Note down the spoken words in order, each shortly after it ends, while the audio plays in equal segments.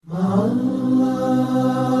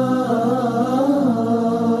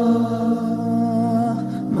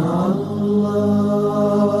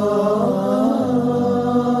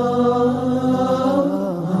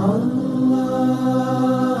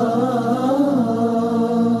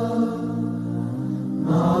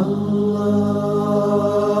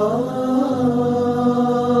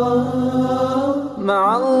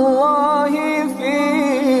مع الله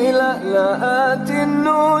في لألآت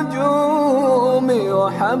النجوم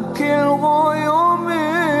وحبك الغيوم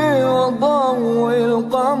وضوء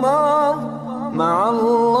القمر، مع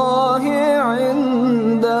الله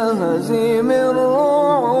عند هزيم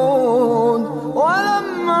الرعود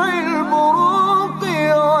ولمع البروق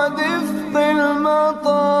ودفق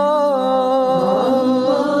المطر. مع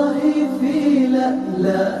الله في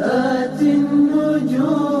لألآت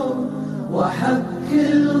النجوم وحبك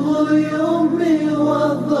الغيوم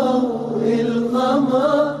وضوء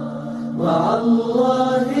القمر، مع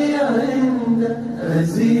الله عند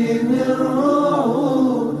هزيم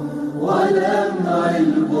الرعود ولمع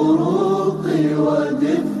البروق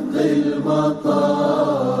ودفق المطر.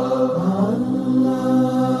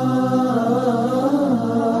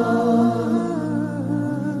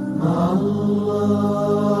 مع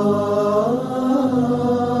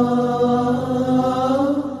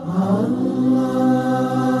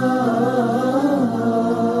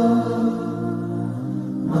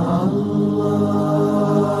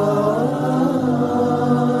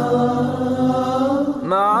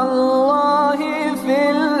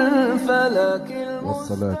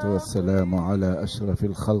والصلاة والسلام على أشرف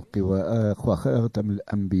الخلق وخاتم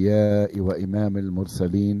الأنبياء وإمام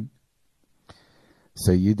المرسلين،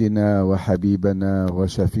 سيدنا وحبيبنا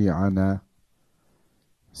وشفيعنا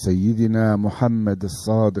سيدنا محمد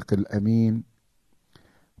الصادق الأمين،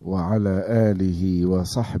 وعلى آله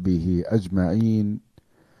وصحبه أجمعين،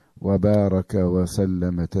 وبارك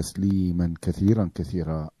وسلم تسليما كثيرا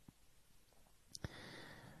كثيرا.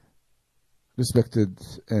 Respected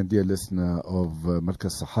and dear listener of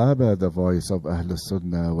Markaz Sahaba, the voice of Ahl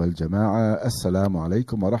Sunnah wal Jama'ah, Assalamu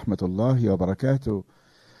alaikum wa rahmatullahi wa barakatuh.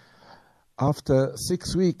 After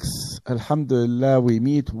 6 weeks, Alhamdulillah, we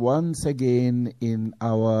meet once again in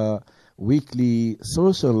our weekly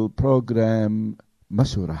social program,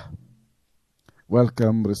 Mashurah.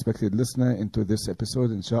 Welcome, respected listener, into this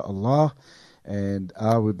episode, inshallah. And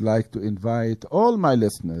I would like to invite all my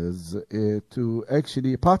listeners to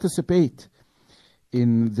actually participate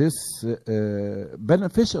in this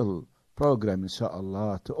beneficial program,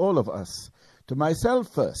 inshallah, to all of us, to myself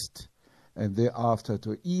first, and thereafter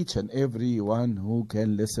to each and every one who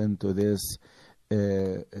can listen to this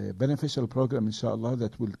beneficial program, inshallah,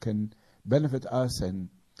 that can benefit us and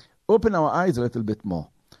open our eyes a little bit more.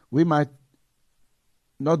 We might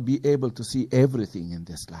not be able to see everything in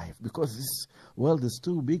this life because this world is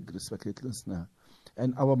too big, respected listener,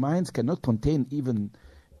 and our minds cannot contain even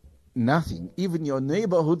nothing. Even your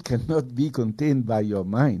neighborhood cannot be contained by your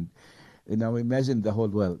mind. And now imagine the whole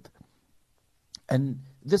world. And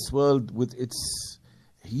this world, with its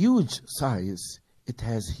huge size, it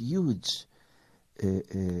has huge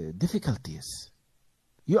difficulties.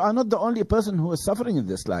 You are not the only person who is suffering in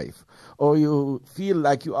this life, or you feel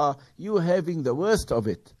like you having the worst of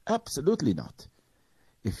it. Absolutely not.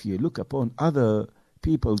 If you look upon other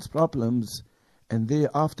people's problems, and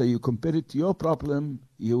thereafter you compare it to your problem,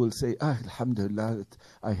 you will say, Alhamdulillah,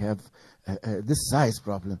 I have this size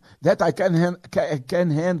problem. That I can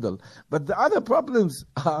handle. But the other problems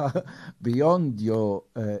are beyond your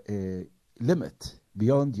limit,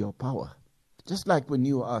 beyond your power. Just like when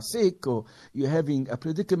you are sick or you're having a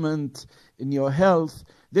predicament in your health,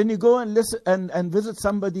 then you go and listen and visit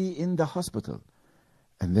somebody in the hospital.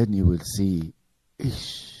 And then you will see,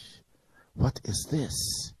 what is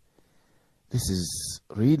this? This is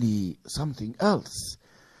really something else.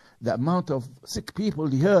 The amount of sick people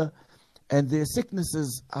here, and their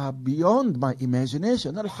sicknesses are beyond my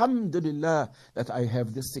imagination. Alhamdulillah that I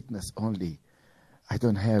have this sickness only. I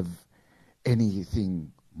don't have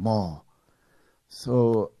anything more.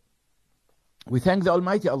 So we thank the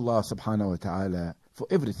Almighty Allah subhanahu wa ta'ala for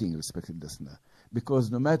everything, respected listener.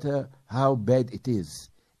 Because no matter how bad it is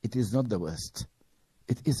not the worst.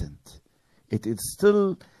 It isn't. It is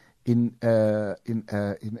still in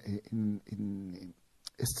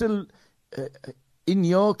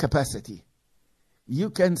your capacity. You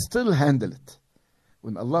can still handle it.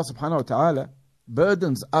 When Allah subhanahu wa ta'ala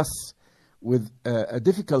burdens us with a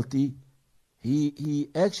difficulty, He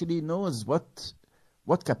actually knows what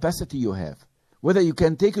capacity you have, whether you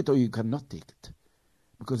can take it or you cannot take it.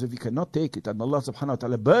 Because if you cannot take it and Allah subhanahu wa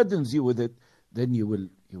ta'ala burdens you with it, then you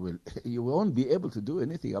won't be able to do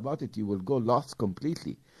anything about it. You will go lost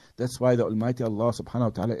completely. That's why the Almighty Allah subhanahu wa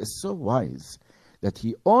ta'ala is so wise that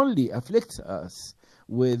He only afflicts us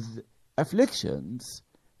with afflictions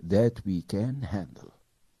that we can handle.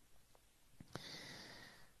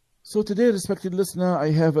 So today, respected listener,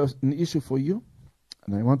 I have an issue for you,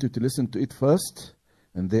 and I want you to listen to it first,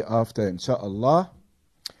 and thereafter, inshallah,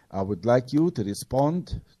 I would like you to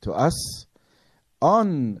respond to us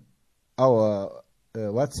on our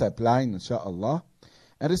WhatsApp line, inshallah.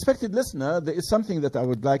 And respected listener, there is something that I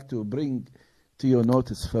would like to bring to your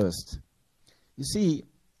notice first. You see,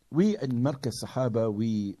 we in Markaz Sahaba,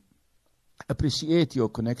 we appreciate your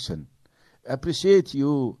connection, appreciate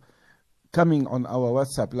you coming on our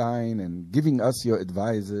WhatsApp line and giving us your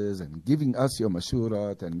advices and giving us your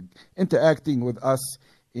Mashurah and interacting with us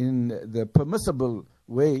in the permissible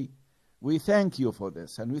way. We thank you for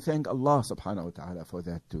this, and we thank Allah subhanahu wa ta'ala for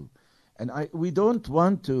that too. And we don't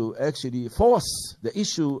want to actually force the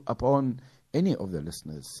issue upon any of the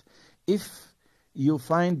listeners. If you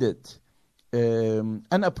find it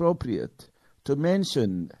inappropriate to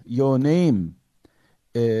mention your name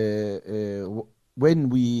when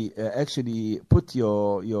we actually put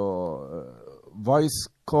your voice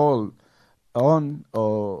call on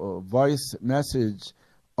or voice message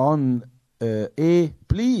on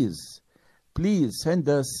please send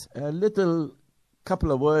us a little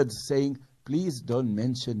couple of words saying, please don't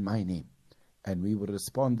mention my name. And we will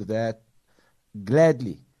respond to that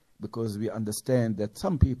gladly, because we understand that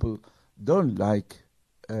some people don't like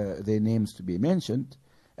their names to be mentioned,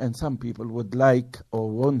 and some people would like or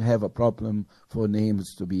won't have a problem for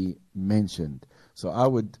names to be mentioned. So I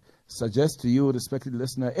would suggest to you, respected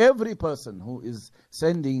listener, every person who is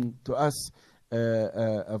sending to us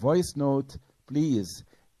a voice note, please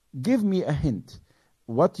give me a hint.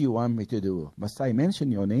 What do you want me to do? Must I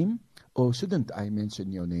mention your name, or shouldn't I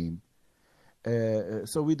mention your name?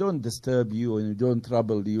 So we don't disturb you and we don't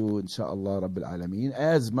trouble you, inshaAllah Rabbil Alameen.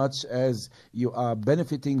 As much as you are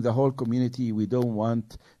benefiting the whole community, we don't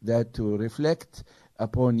want that to reflect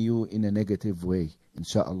upon you in a negative way,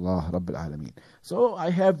 inshaAllah Rabbil Alameen. So I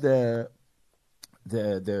have the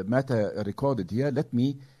matter recorded here. Let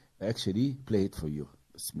me actually play it for you.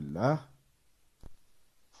 Bismillah.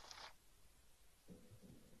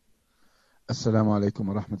 Assalamu alaikum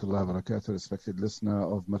wa rahmatullahi wa barakatuh, respected listener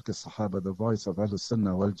of Markaz Sahaba, the voice of Ahlus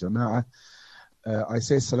Sunnah wal Jama'ah. I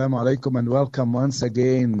say assalamu alaikum and welcome once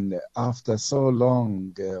again after so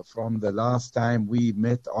long from the last time we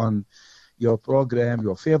met on your program,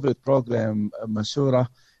 your favorite program, Mashurah.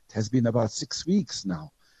 It has been about 6 weeks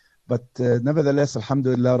now. But nevertheless,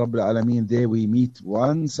 alhamdulillah Rabbil Alameen, there we meet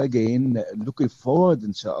once again, looking forward,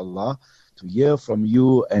 inshallah, to hear from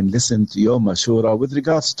you and listen to your Mashurah with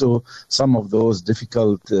regards to some of those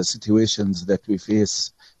difficult situations that we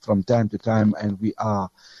face from time to time, and we are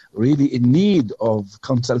really in need of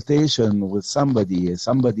consultation with somebody's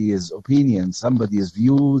opinion, somebody's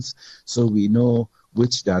views, so we know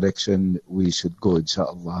which direction we should go,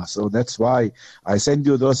 inshallah. So that's why I send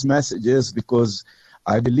you those messages, because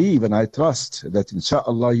I believe and I trust that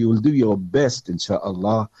inshallah you will do your best,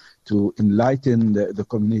 inshallah, to enlighten the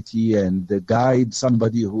community and guide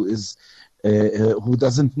somebody who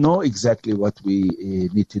doesn't know exactly what we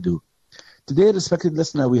need to do. Today, respected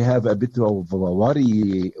listener, we have a bit of a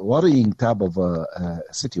worrying type of a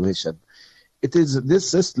situation. It is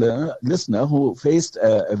this listener who faced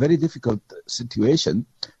a very difficult situation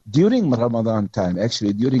during Ramadan time,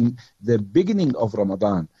 actually during the beginning of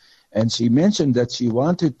Ramadan. And she mentioned that she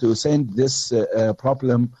wanted to send this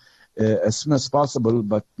problem as soon as possible,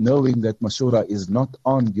 but knowing that Mashurah is not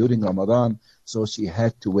on during Ramadan, so she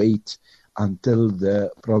had to wait until the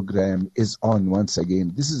program is on once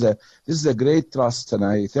again. This is a great trust, and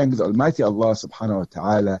I thank the Almighty Allah subhanahu wa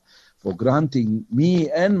ta'ala for granting me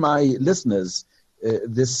and my listeners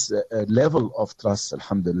this level of trust,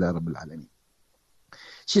 alhamdulillah Rabbil Alameen.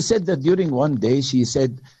 She said that during one day, she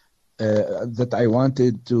said that I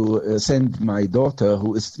wanted to send my daughter,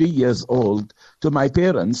 who is 3 years old, to my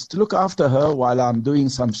parents to look after her while I'm doing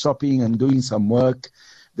some shopping and doing some work,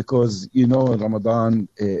 because, you know, Ramadan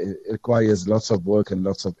requires lots of work and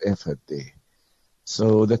lots of effort there.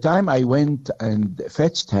 So the time I went and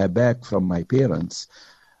fetched her back from my parents,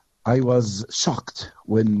 I was shocked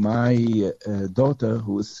when my daughter,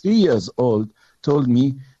 who is 3 years old, told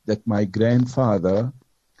me that my grandfather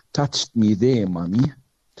touched me there, mommy.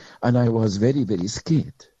 And I was very, very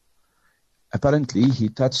scared. Apparently, he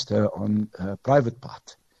touched her on her private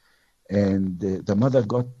part. And the mother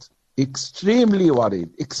got extremely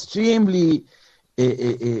worried, extremely,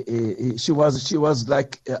 she was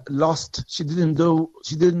like lost. She didn't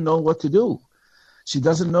know what to do. She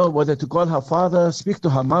doesn't know whether to call her father, speak to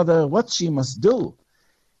her mother, what she must do.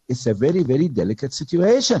 It's a very, very delicate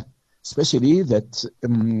situation, especially that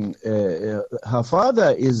her father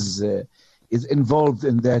is involved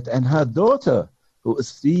in that, and her daughter, who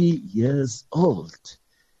is 3 years old.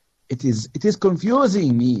 It is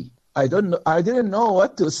confusing me. I didn't know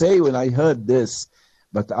what to say when I heard this,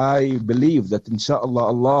 but I believe that inshallah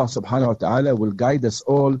Allah subhanahu wa ta'ala will guide us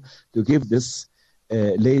all to give this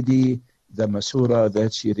lady the mashurah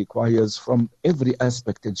that she requires from every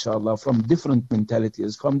aspect, inshallah, from different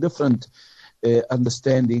mentalities, from different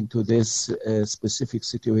understanding to this specific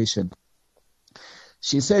situation.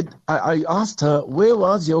 She said, I asked her, where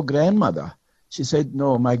was your grandmother? She said,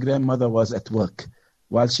 no, my grandmother was at work.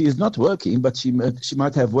 Well, she is not working, but she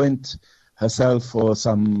might have went herself for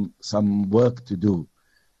some work to do.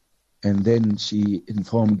 And then she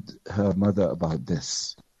informed her mother about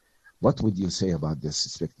this. What would you say about this,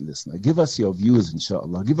 respected listener? Give us your views,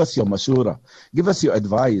 inshallah. Give us your mashurah. Give us your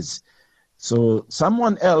advice. So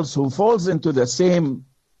someone else who falls into the same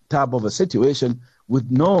type of a situation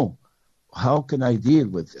would know, how can I deal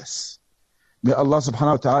with this? May Allah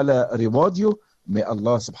subhanahu wa ta'ala reward you. May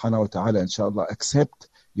Allah subhanahu wa ta'ala, inshallah, accept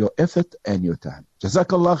your effort and your time.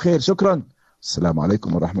 Jazakallah khair. Shukran. Assalamu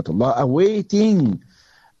alaikum wa rahmatullah.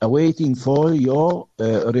 Awaiting for your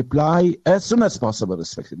reply as soon as possible,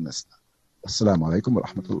 respected listener. Assalamu alaikum wa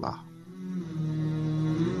rahmatullah.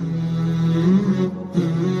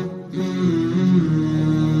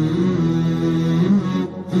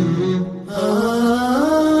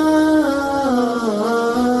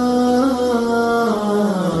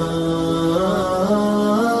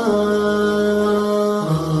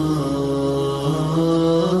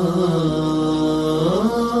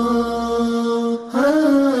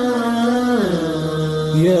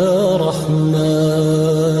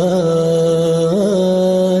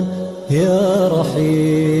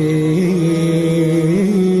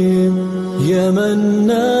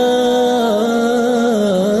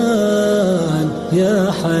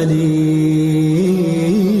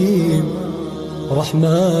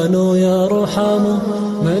 الرحمن يرحم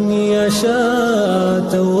من يشاء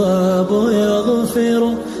تواب يغفر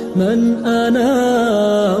من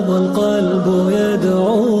أناب والقلب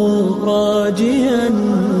يدعو راجيا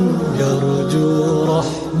يرجو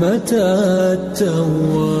رحمة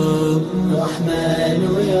التواب. الرحمن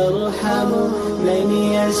يرحم من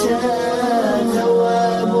يشاء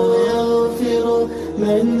تواب يغفر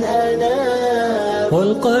من أناب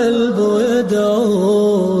والقلب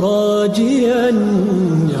يدعو راجيا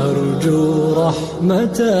يرجو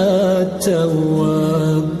رحمة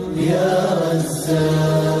التواب. يا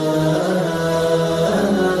رزاق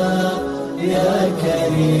يا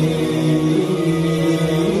كريم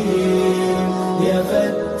يا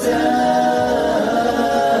فتاح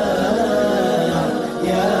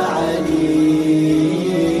يا عليم.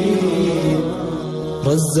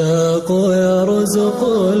 رزاق يرزق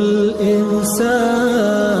الإنسان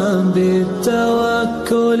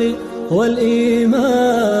بالتوكل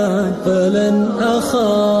والإيمان فلن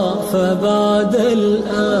أخاف بعد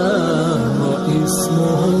الآن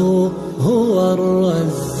واسمه هو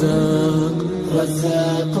الرزاق.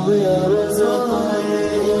 رزاق يرزق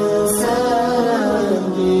الإنسان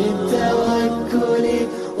بالتوكل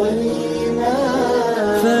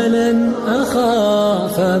والإيمان فلن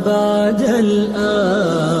أخاف بعد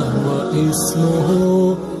الآن واسمه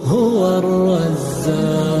هو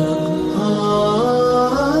الرزاق.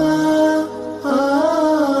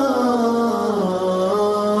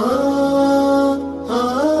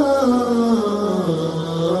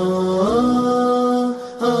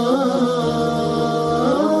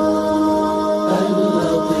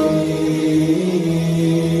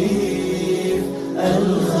 اللطيف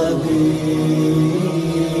الخبير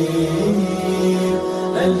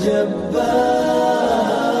الجبار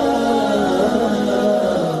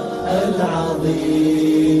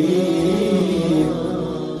العظيم.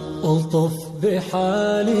 ألطف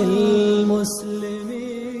بحال المسلمين.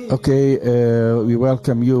 Okay, we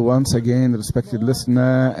welcome you once again, respected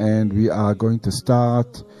listener, and we are going to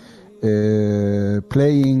start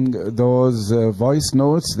playing those voice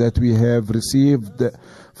notes that we have received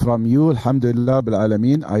from you. Alhamdulillah bil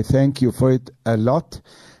alameen. I thank you for it a lot.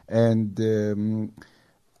 And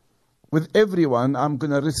with everyone, I'm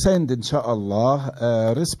going to resend, inshallah,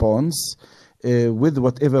 a response with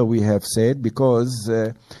whatever we have said, because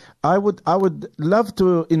I would love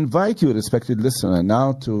to invite you, respected listener,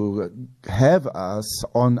 now to have us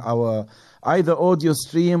on our either audio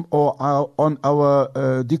stream or on our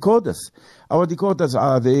decoders. Our decoders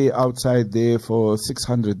are there outside there for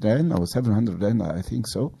 600 rand or 700 rand, I think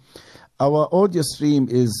so. our audio stream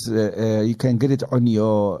is, you can get it on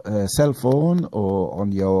your cell phone or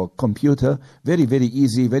on your computer. Very, very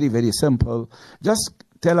easy, very, very simple. Just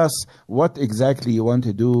tell us what exactly you want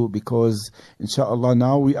to do, because inshallah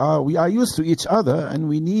now we are used to each other, and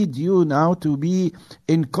we need you now to be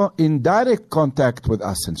in direct contact with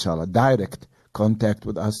us, inshallah, direct contact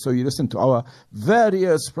with us. So you listen to our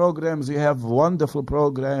various programs. We have wonderful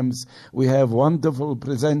programs. We have wonderful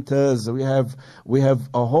presenters. We have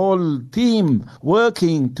a whole team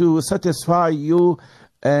working to satisfy you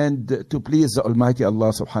and to please the Almighty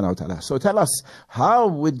Allah subhanahu wa ta'ala. So tell us, how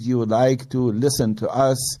would you like to listen to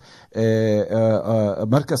us,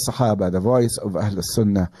 Markaz Sahaba, the voice of Ahl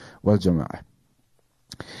Sunnah wal Jama'ah?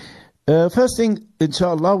 First thing,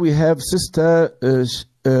 inshallah, we have Sister,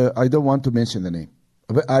 I don't want to mention the name.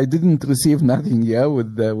 I didn't receive nothing here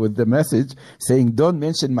with the message saying don't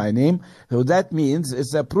mention my name. So that means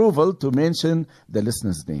it's approval to mention the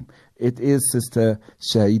listener's name. It is Sister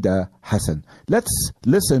Shahida Hassan. Let's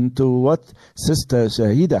listen to what Sister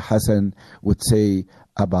Shahida Hassan would say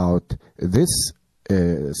about this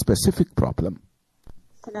specific problem.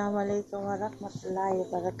 Assalamu alaikum wa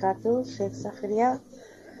rahmatullahi wa barakatuh. Sheikh Zakaria.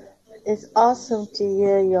 It's awesome to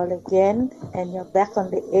hear you all again, and you're back on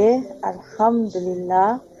the air.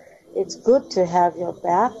 Alhamdulillah. It's good to have you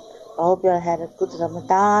back. I hope you all had a good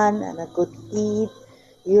Ramadan and a good Eid.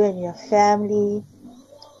 You and your family.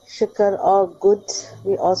 Shukr, all good.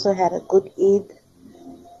 We also had a good Eid.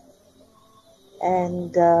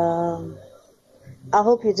 And I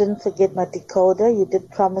hope you didn't forget my decoder. You did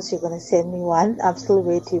promise you're going to send me one. I'm still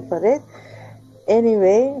waiting for it.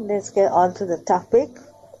 Anyway, let's get on to the topic.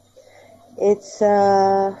 It's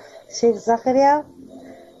Sheikh Zakaria.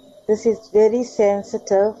 This is very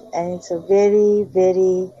sensitive, and it's a very,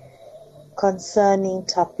 very concerning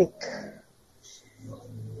topic,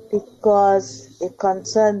 because it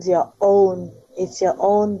concerns your own. It's your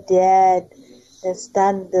own dad that's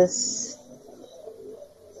done this.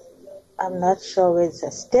 I'm not sure whether it's a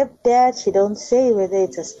stepdad. She don't say whether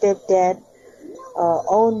it's a stepdad or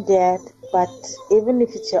own dad, but even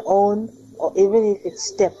if it's your own, or even if it's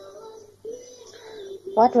step,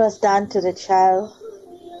 what was done to the child,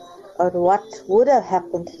 or what would have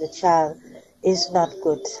happened to the child, is not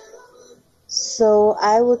good. So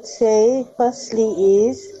I would say, firstly,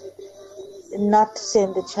 is not to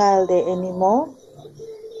send the child there anymore.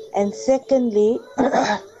 And secondly,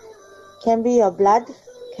 can be your blood,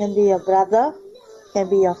 can be your brother, can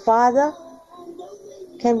be your father,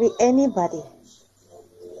 can be anybody.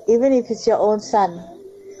 Even if it's your own son,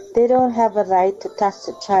 they don't have a right to touch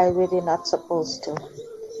the child where they're not supposed to.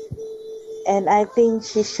 And I think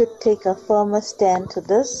she should take a firmer stand to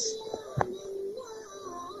this.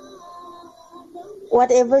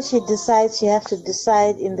 Whatever she decides, she has to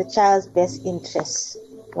decide in the child's best interest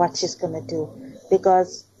what she's going to do.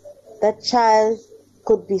 Because that child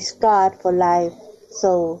could be scarred for life.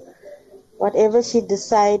 So whatever she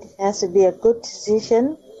decides has to be a good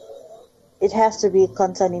decision. It has to be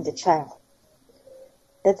concerning the child.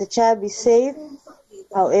 That the child be safe,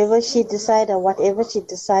 however she decide or whatever she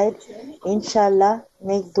decide, inshallah,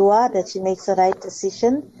 make dua that she makes the right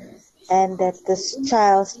decision and that this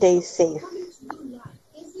child stays safe.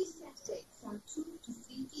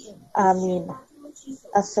 Ameen.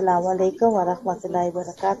 Assalamu alaikum wa rahmatullahi wa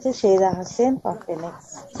barakatuh. Shahida Hussain from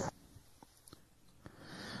Phoenix.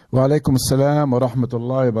 Wa alaikum assalam wa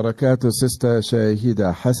rahmatullahi wa barakatuh. Sister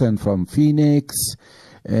Shahida Hassan from Phoenix.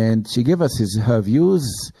 And she gave us her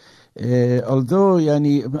views. Although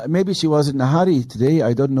maybe she was in a hurry today,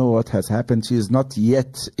 I don't know what has happened. She is not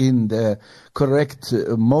yet in the correct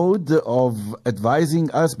mode of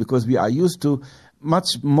advising us, because we are used to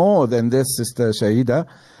much more than this, Sister Shahida.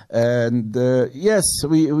 And yes,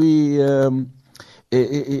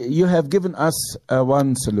 you have given us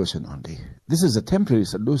one solution only. This is a temporary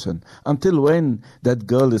solution until when that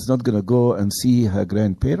girl is not going to go and see her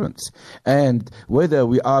grandparents, and whether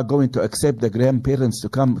we are going to accept the grandparents to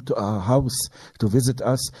come to our house to visit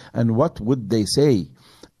us, and what would they say.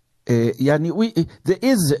 There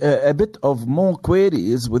is a bit of more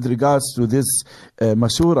queries with regards to this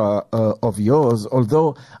Mashurah of yours,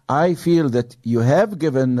 although I feel that you have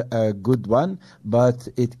given a good one, but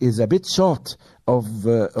it is a bit short of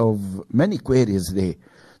many queries there.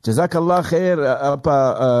 Jazakallah khair,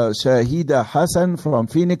 Shahida Hassan from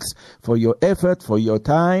Phoenix, for your effort, for your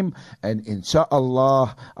time. And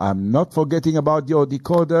inshallah, I'm not forgetting about your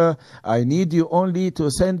decoder. I need you only to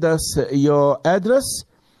send us your address,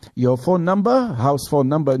 your phone number, house phone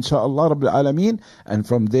number, inshallah Rabbil Alameen. And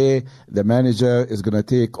from there, the manager is going to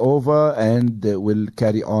take over and will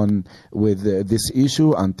carry on with this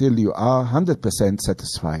issue until you are 100%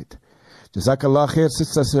 satisfied. Jazakallah khair,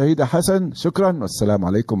 Sister Saeeda Hassan. Shukran. Wassalamu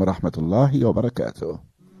alaikum wa rahmatullahi wa barakatuh.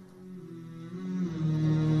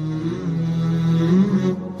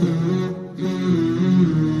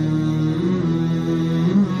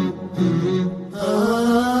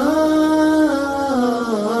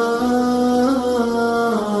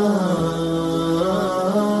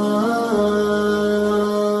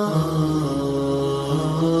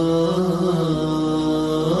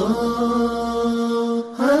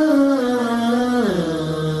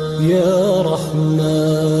 يا رحمن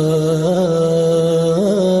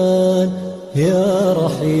يا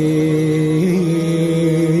رحيم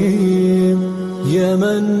يا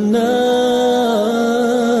منان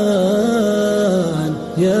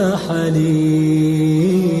يا حليم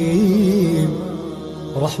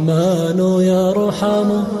رحمن يرحم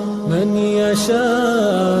من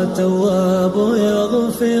يشاء تواب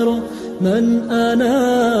يغفر من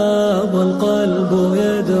أناب والقلب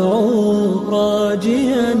يدعو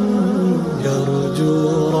راجيا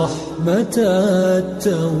يرجو رحمة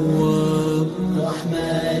التواب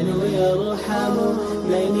الرحمن يرحم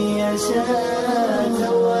من يشاء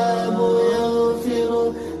تواب يغفر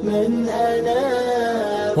من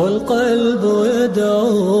أناب والقلب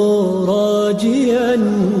يدعو راجيا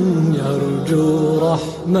يرجو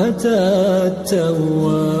رحمة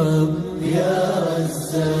التواب يا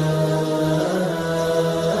رزاق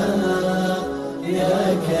يا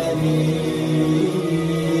كريم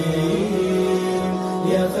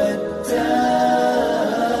يا فتاح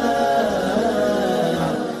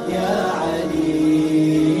يا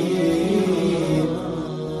عليم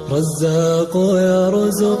رزاق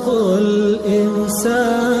يرزق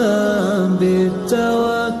الإنسان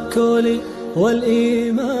بالتوكل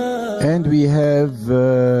والإيمان. And we have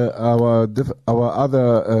our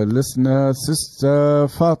other listener, Sister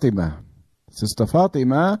Fatima. Sister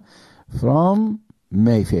Fatima from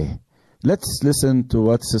Mayfair. Let's listen to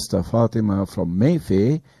what Sister Fatima from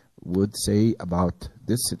Mayfair would say about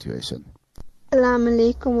this situation. Assalamu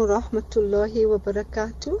alaikum wa rahmatullahi wa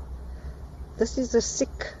barakatuh. This is a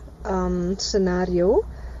sick scenario.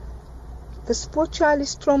 This poor child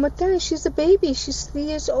is traumatized. She's a baby. She's 3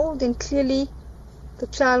 years old, and clearly the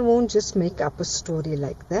child won't just make up a story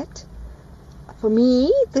like that. For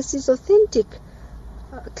me, this is authentic.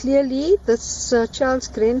 Clearly, this child's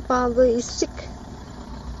grandfather is sick.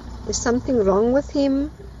 There's something wrong with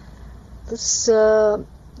him. This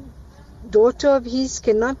daughter of his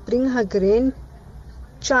cannot bring her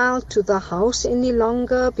grandchild to the house any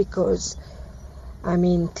longer because,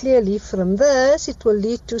 clearly from this it will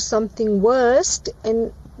lead to something worse,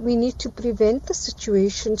 and we need to prevent the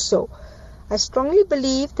situation. So I strongly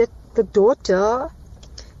believe that the daughter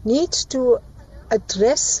needs to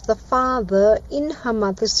address the father in her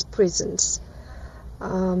mother's presence.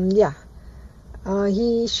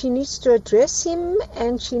 She needs to address him,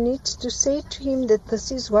 and she needs to say to him that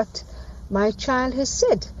this is what my child has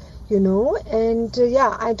said, and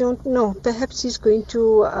I don't know, perhaps he's going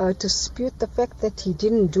to dispute the fact that he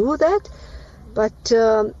didn't do that, but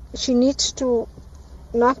she needs to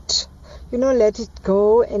not let it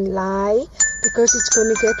go and lie, because it's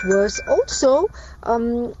going to get worse. Also,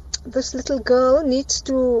 this little girl needs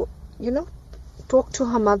to, talk to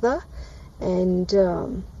her mother, and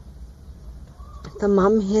the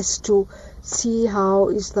mom has to see how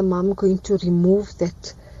is the mom going to remove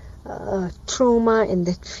that trauma and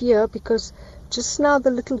that fear, because just now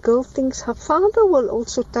the little girl thinks her father will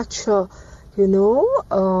also touch her,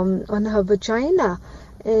 on her vagina.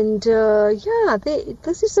 And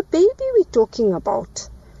this is a baby we're talking about.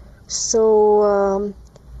 So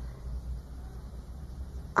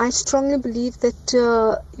I strongly believe that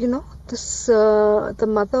the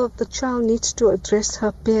mother of the child needs to address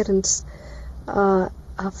her parents, her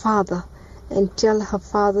father, and tell her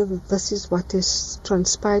father that this is what has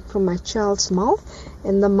transpired from my child's mouth,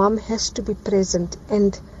 and the mom has to be present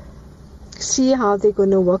and see how they're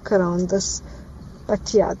going to work around this. But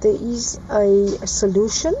there is a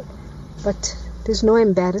solution, but there's no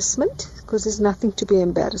embarrassment, because there's nothing to be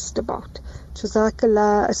embarrassed about.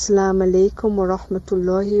 Jazakallah. Assalamu alaikum wa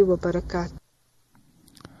rahmatullahi wa barakatuh.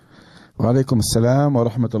 Wa alaikum assalam wa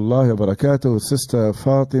rahmatullahi wa barakatuh. Sister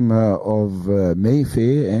Fatima of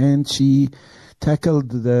Mayfair, and she tackled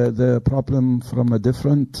the problem from a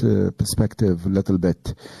different perspective a little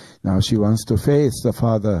bit. Now she wants to face the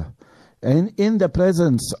father, and in the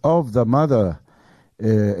presence of the mother,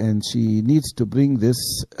 and she needs to bring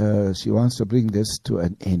this, she wants to bring this to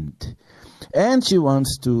an end. And she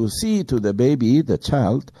wants to see to the baby, the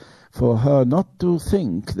child, for her not to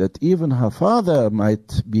think that even her father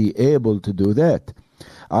might be able to do that.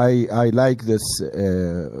 I like this.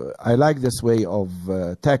 I like this way of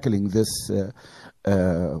tackling this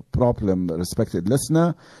problem, respected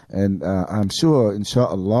listener, and I'm sure,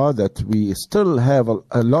 inshallah, that we still have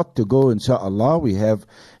a lot to go, inshallah. We have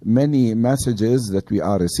many messages that we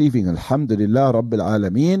are receiving, alhamdulillah, Rabbil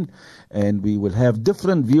Alameen, and we will have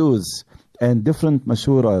different views and different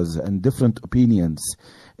mashurahs and different opinions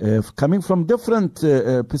coming from different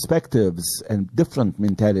perspectives and different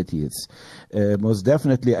mentalities. Most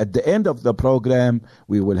definitely, at the end of the program,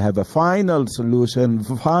 we will have a final solution,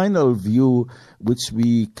 final view, which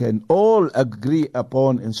we can all agree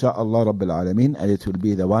upon, inshallah, Rabbil Alameen, and it will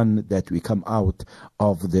be the one that we come out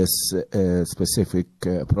of this specific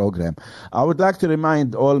program. I would like to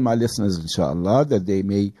remind all my listeners, inshallah, that they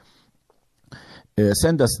may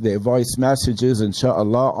send us their voice messages,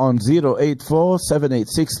 inshallah, on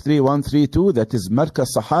 084-786-3132. That is Markaz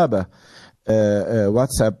Sahaba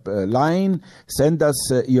WhatsApp line. Send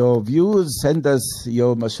us your views, send us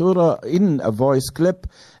your mashura in a voice clip,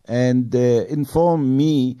 and inform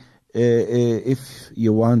me if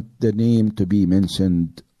you want the name to be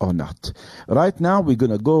mentioned or not. Right now, we're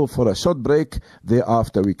going to go for a short break.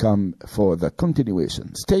 Thereafter, we come for the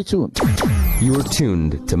continuation. Stay tuned. You're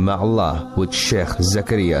tuned to Ma'Allah with Sheikh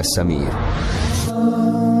Zakaria Samir.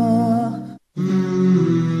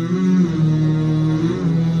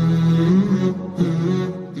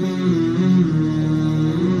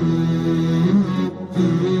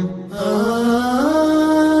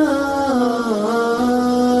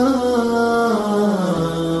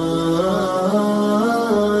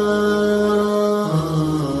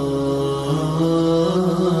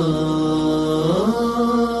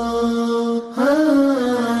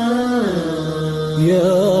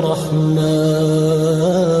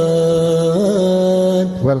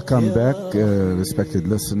 Welcome back, respected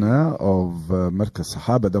listener of Markaz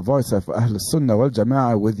Sahaba, the voice of Ahl Sunnah wal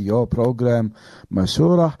Jama'ah, with your program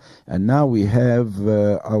Mashurah. And now we have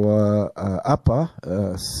our Appa,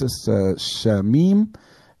 Sister Shamim.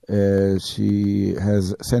 She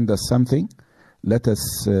has sent us something. Let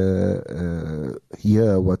us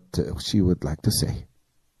hear what she would like to say.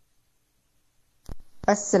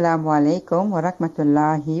 Assalamu alaikum wa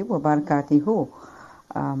rahmatullahi wa barakatuhu.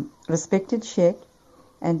 Respected Sheikh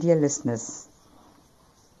and dear listeners,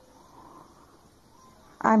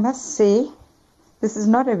 I must say this is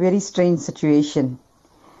not a very strange situation.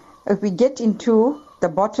 If we get into the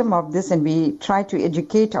bottom of this and we try to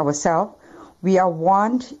educate ourselves, we are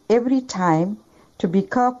warned every time to be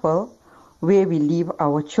careful where we leave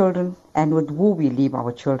our children and with who we leave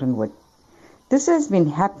our children with. This has been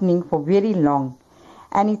happening for very long,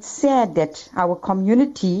 and it's sad that our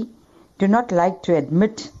community do not like to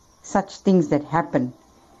admit such things that happen.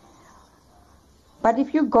 But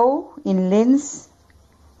if you go in lens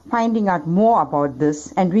finding out more about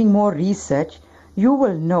this and doing more research, you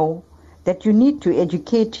will know that you need to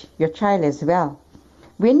educate your child as well.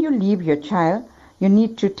 When you leave your child, you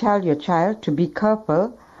need to tell your child to be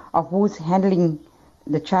careful of who's handling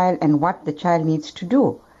the child and what the child needs to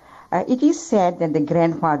do. It is sad that the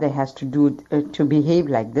grandfather has to behave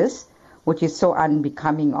like this, which is so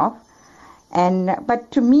unbecoming of.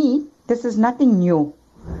 But to me, this is nothing new.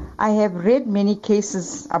 I have read many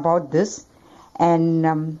cases about this,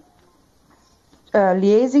 and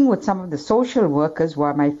liaising with some of the social workers who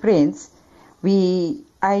are my friends,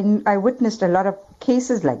 I witnessed a lot of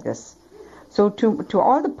cases like this. So to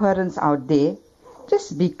all the parents out there,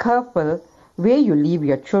 just be careful where you leave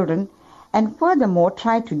your children, and furthermore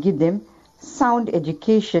try to give them sound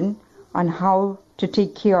education on how to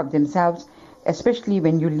take care of themselves, especially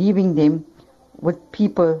when you're leaving them with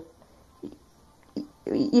people.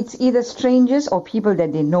 It's either strangers or people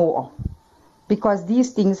that they know of, because these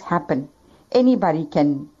things happen. Anybody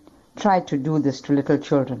can try to do this to little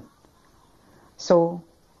children. So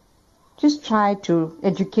just try to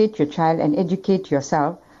educate your child and educate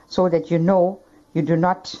yourself so that you do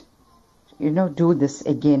not do this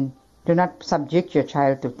again. Do not subject your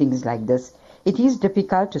child to things like this. It is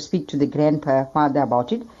difficult to speak to the grandfather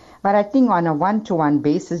about it, but I think on a one-to-one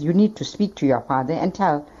basis you need to speak to your father and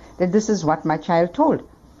tell that this is what my child told,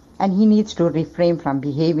 and he needs to refrain from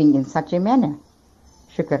behaving in such a manner.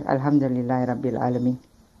 Shukr, alhamdulillah, rabbil alameen.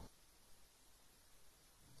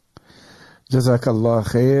 Jazakallah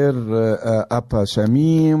khair, Appa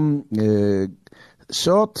Shamim.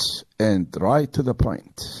 Short and right to the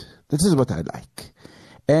point. This is what I like.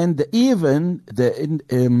 And even the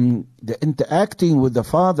interacting with the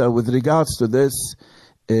father with regards to this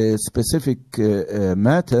specific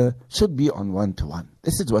matter should be on one-to-one.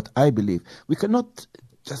 This is what I believe. We cannot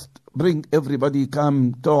just bring everybody,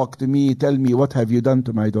 come talk to me, tell me what have you done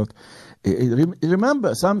to my daughter.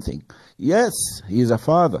 Remember something. Yes, he is a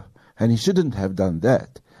father and he shouldn't have done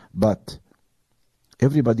that. But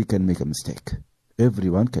everybody can make a mistake.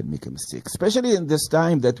 Everyone can make a mistake, especially in this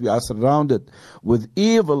time that we are surrounded with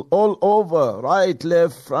evil all over, right,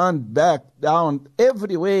 left, front, back, down,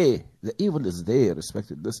 everywhere. The evil is there,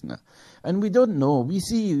 respected listener. And we don't know. We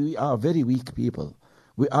see we are very weak people.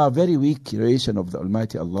 We are very weak creation of the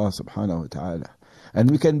Almighty Allah subhanahu wa ta'ala.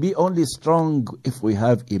 And we can be only strong if we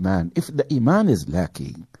have Iman. If the Iman is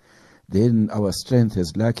lacking, then our strength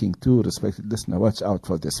is lacking too, respected listener. Watch out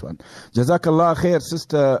for this one. Jazakallah khair,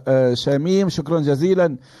 Sister Shamim. Shukran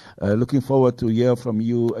jazilan. Looking forward to hear from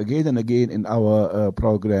you again and again in our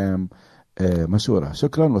program, Mashurah.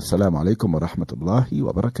 Shukran. Wassalamu alaikum wa rahmatullahi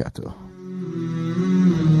wa barakatuh.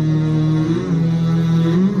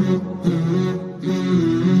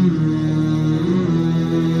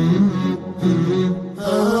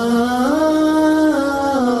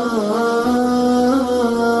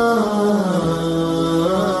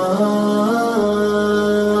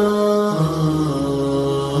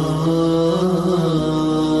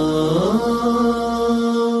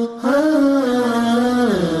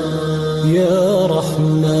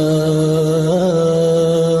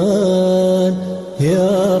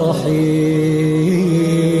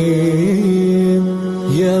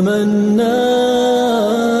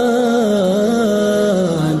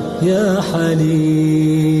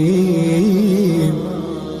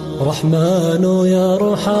 رحمن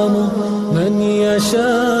يرحم من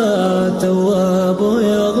يشاء تواب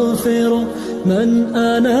يغفر من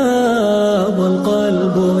أناب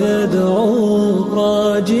والقلب يدعو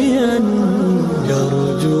راجيا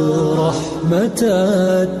يرجو رحمة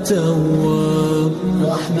التواب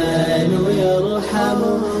رحمن يرحم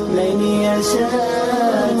من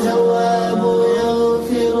يشاء تواب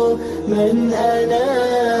يغفر من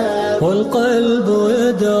أناب والقلب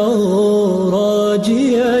يدعو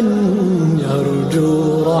راجيا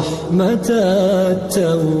يرجو رحمة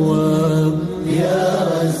التواب يا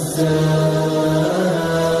رزاق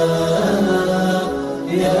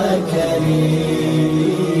يا كريم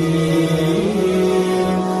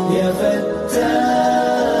يا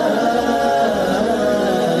فتاح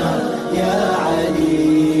يا عليم.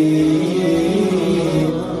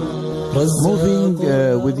 Moving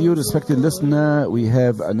with you, respected listener, we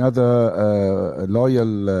have another loyal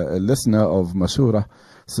listener of Mashurah,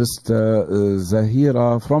 Sister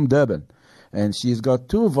Zahira from Durban. And she's got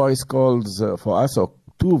two voice calls for us, or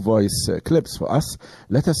two voice clips for us.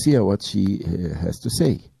 Let us hear what she has to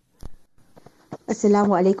say.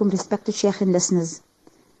 Assalamu alaikum, respected Sheikh and listeners.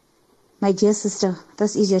 My dear sister,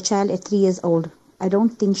 this is your child at 3 years old. I don't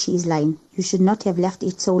think she is lying. You should not have left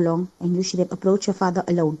it so long, and you should have approached your father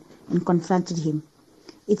alone and confronted him.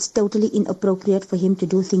 It's totally inappropriate for him to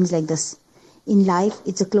do things like this. In life,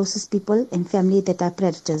 it's the closest people and family that are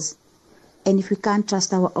predators. And if we can't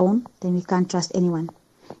trust our own, then we can't trust anyone.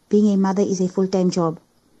 Being a mother is a full-time job.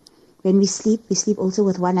 When we sleep also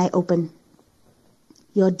with one eye open.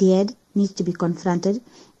 Your dad needs to be confronted,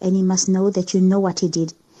 and he must know that you know what he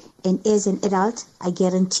did. And as an adult, I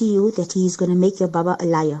guarantee you that he is going to make your baba a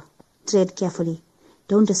liar. Tread carefully.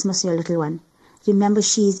 Don't dismiss your little one. Remember,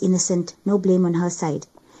 she is innocent. No blame on her side.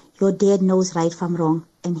 Your dad knows right from wrong,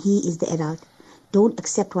 and he is the adult. Don't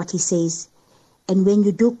accept what he says. And when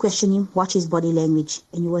you do question him, watch his body language,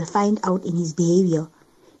 and you will find out in his behavior,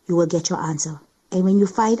 you will get your answer. And when you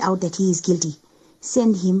find out that he is guilty,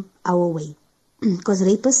 send him our way. Because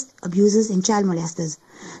rapists, abusers, and child molesters,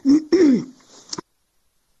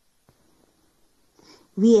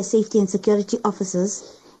 we as safety and security officers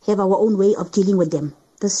have our own way of dealing with them.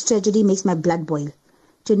 This tragedy makes my blood boil.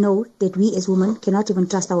 To know that we as women cannot even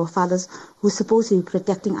trust our fathers who are supposed to be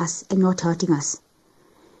protecting us and not hurting us.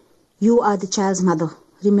 You are the child's mother.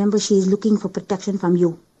 Remember, she is looking for protection from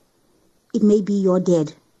you. It may be your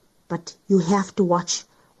dad, but you have to watch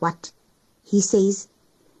what he says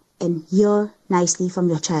and hear nicely from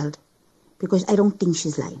your child, because I don't think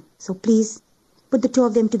she's lying. So please, put the two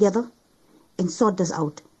of them together and sort this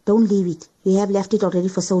out. Don't leave it. You have left it already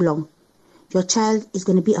for so long. Your child is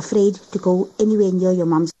going to be afraid to go anywhere near your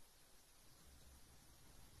mom's.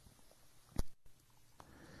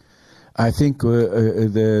 I think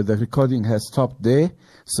the recording has stopped there.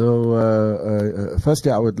 So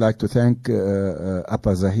firstly, I would like to thank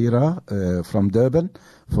Appa Zahira from Durban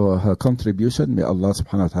for her contribution. May Allah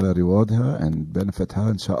subhanahu wa ta'ala reward her and benefit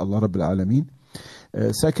her, inshaAllah Rabbil Alameen.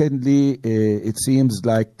 Secondly, it seems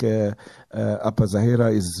like Appa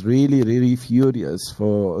Zahira is really, really furious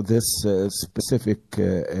for this specific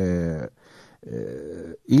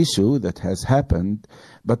issue that has happened.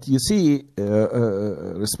 But you see,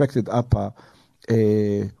 respected Appa,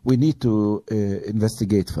 we need to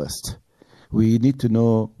investigate first. We need to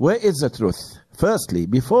know where is the truth, firstly,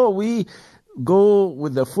 before we go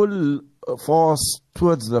with the full force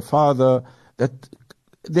towards the father, that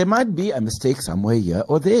there might be a mistake somewhere here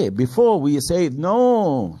or there. Before we say,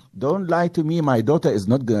 no, don't lie to me, my daughter is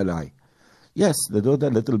not going to lie. Yes, the daughter,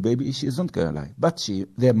 little baby, she is not going to lie. But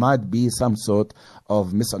there might be some sort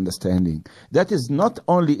of misunderstanding. That is not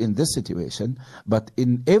only in this situation, but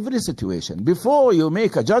in every situation. Before you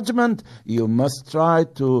make a judgment, you must try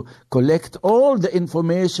to collect all the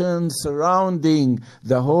information surrounding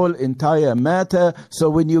the whole entire matter. So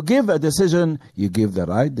when you give a decision, you give the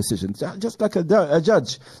right decision. Just like a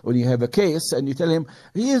judge, when you have a case and you tell him,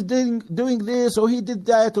 he is doing this, or he did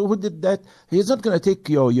that, or who did that, he's not going to take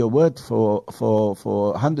your word for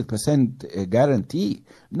 100% guarantee.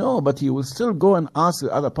 No, but he will still go and ask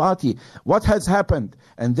the other party what has happened,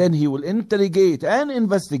 and then he will interrogate and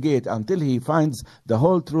investigate until he finds the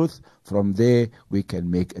whole truth. From there we can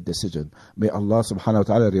make a decision. May Allah subhanahu wa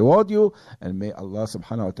ta'ala reward you, and may Allah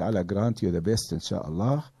subhanahu wa ta'ala grant you the best,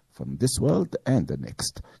 inshaAllah, from this world and the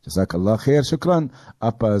next. Jazakallah khair. Shukran.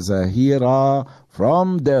 Appa Zahira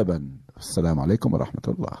from Durban. Assalamu alaikum wa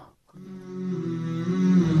rahmatullah.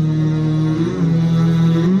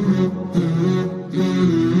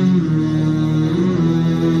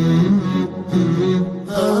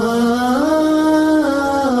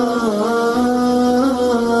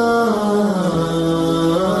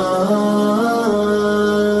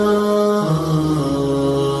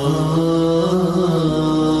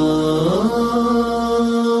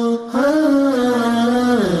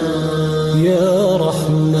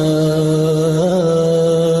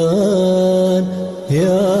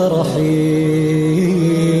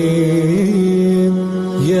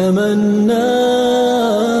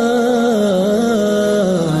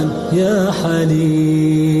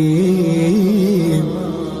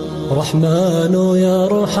 رحمن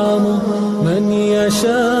يرحم من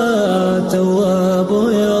يشاء تواب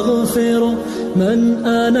يغفر من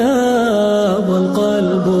أناب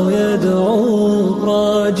والقلب يدعو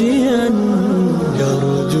راجيا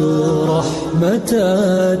يرجو رحمة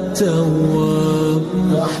التواب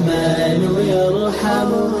رحمن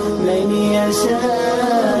يرحم من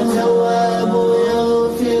يشاء تواب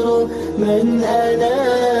يغفر من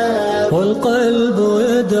أناب والقلب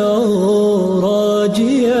يدعو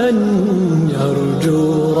راجيا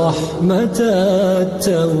يرجو رحمة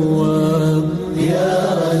التواب يا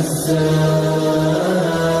رزاق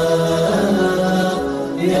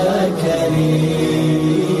يا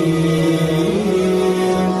كريم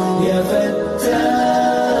يا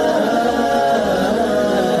فتاح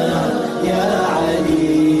يا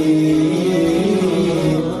عليم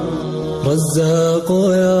رزاق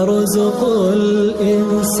يرزق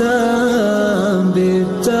الإنسان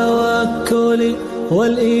بالتوكل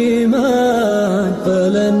والإيمان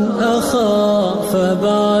فلن أخاف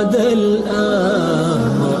بعد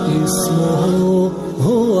الآن واسمه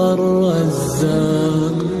هو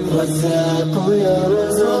الرزاق رزاق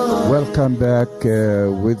يرزق. Welcome back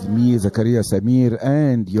with me, Zakaria Samir,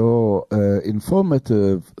 and your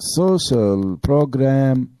informative social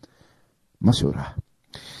program, Mashurah.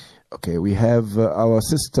 Okay, we have our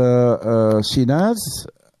sister Shinaz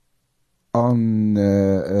on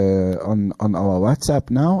our WhatsApp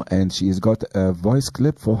now, and she's got a voice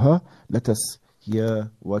clip for her. Let us hear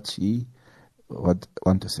what she would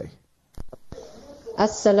want to say.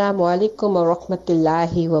 Assalamu alaikum wa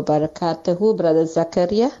rahmatullahi wa barakatuhu, Brother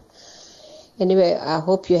Zakaria. Anyway, I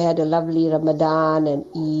hope you had a lovely Ramadan and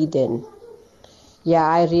Eid, and yeah,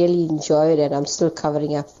 I really enjoyed it. I'm still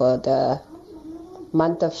covering up for the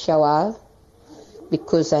month of Shawwal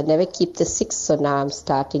because I never keep the 6th, so now I'm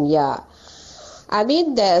starting. Yeah, I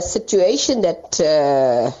mean, the situation that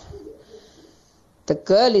the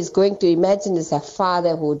girl is going to imagine is her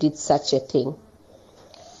father who did such a thing.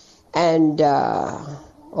 And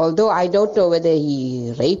although I don't know whether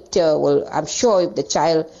he raped her, well, I'm sure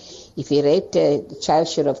if he raped her, the child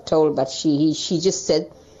should have told, but she just said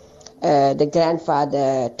the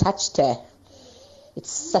grandfather touched her.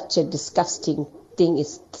 It's such a disgusting thing.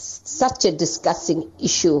 It's such a disgusting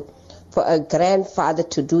issue for a grandfather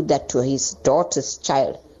to do that to his daughter's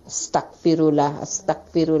child. Astaghfirullah,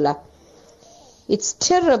 astaghfirullah. It's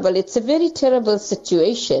terrible. It's a very terrible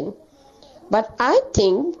situation. But I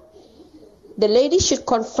think the lady should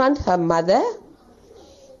confront her mother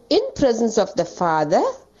in presence of the father,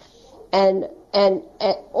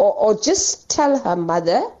 or just tell her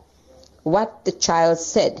mother what the child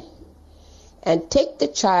said. and take the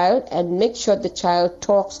child and make sure the child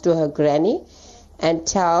talks to her granny and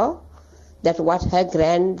tell that what her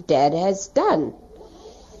granddad has done.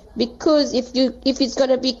 Because if he's going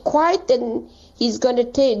to be quiet, then he's going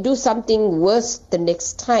to do something worse the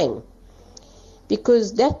next time.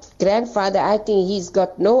 Because that grandfather, I think he's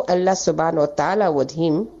got no Allah subhanahu wa ta'ala with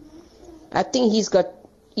him. I think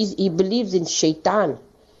he believes in shaitan,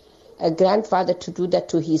 a grandfather to do that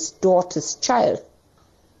to his daughter's child.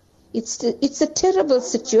 It's a terrible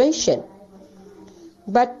situation.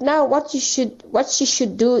 But now what she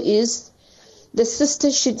should do is, the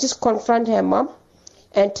sister should just confront her mom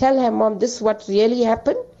and tell her mom this is what really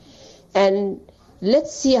happened, and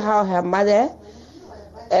let's see how her mother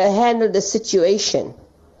handled the situation.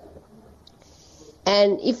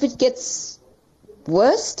 And if it gets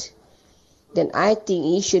worse, then I think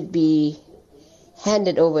he should be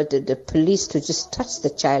handed over to the police to just touch the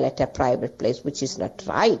child at a private place, which is not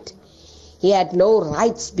right. He had no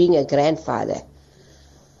rights being a grandfather.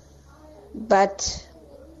 But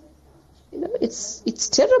it's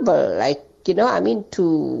terrible,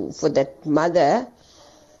 for that mother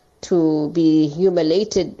to be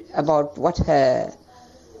humiliated about what her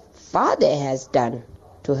father has done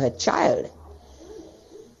to her child,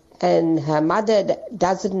 and her mother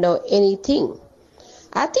doesn't know anything.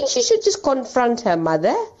 I think she should just confront her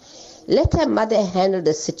mother, let her mother handle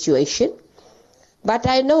the situation. But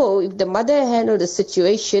I know if the mother handles the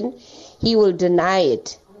situation, he will deny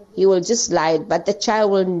it. He will just lie, but the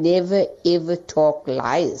child will never ever talk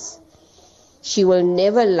lies. She will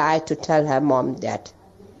never lie to tell her mom that.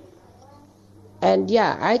 And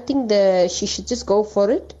yeah, I think she should just go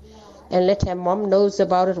for it and let her mom knows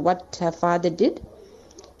about it, what her father did,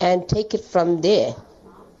 and take it from there.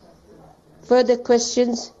 Further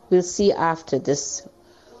questions, we'll see after this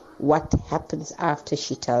what happens after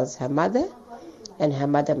she tells her mother, and her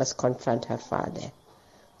mother must confront her father.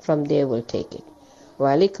 From there we'll take it. Wa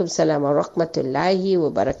alaikum salam wa rahmatullahi wa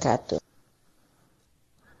barakatuh.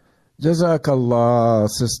 Jazakallah,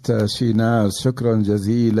 Sister Shinaz. Shukran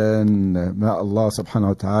jazeelan. May Allah subhanahu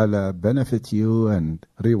wa ta'ala benefit you and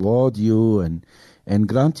reward you and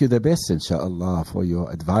grant you the best, inshaAllah, for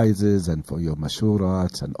your advices and for your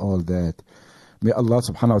mashurats and all that. May Allah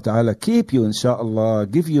subhanahu wa ta'ala keep you, inshaAllah,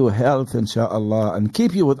 give you health, inshaAllah, and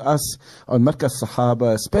keep you with us on Markaz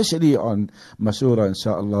Sahaba, especially on Mashurah,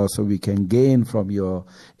 inshaAllah, so we can gain from your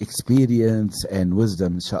experience and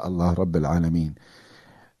wisdom, inshaAllah, Rabbil Alameen.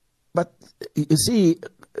 But you see,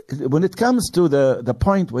 when it comes to the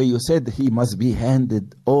point where you said he must be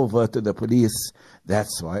handed over to the police,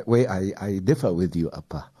 that's where I differ with you,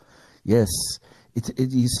 Appa. Yes,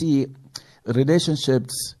 you see,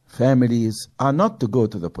 relationships, families are not to go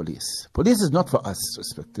to the police. Police is not for us,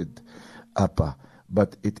 respected Appa,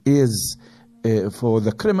 but it is for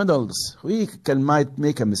the criminals. We might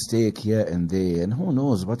make a mistake here and there, and who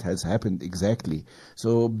knows what has happened exactly.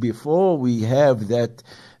 So before we have that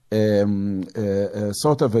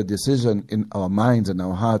sort of a decision in our minds and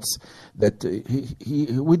our hearts, that he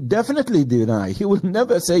would definitely deny. He will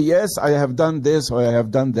never say, yes, I have done this or I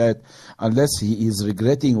have done that, unless he is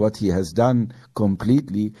regretting what he has done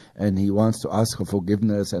completely and he wants to ask for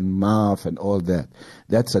forgiveness and maaf and all that.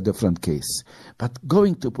 That's a different case. But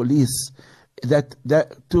going to police, for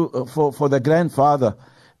the grandfather,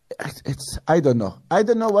 I don't know. I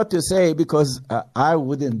don't know what to say, because I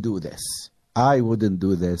wouldn't do this. I wouldn't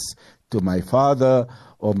do this to my father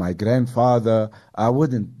or my grandfather. I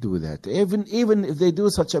wouldn't do that. Even if they do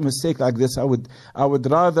such a mistake like this, I would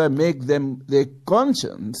rather make them, their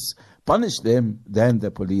conscience, punish them than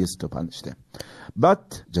the police to punish them.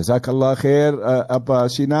 But Jazakallah khair, Abba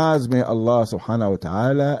Shinaz, may Allah subhanahu wa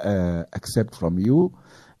ta'ala accept from you.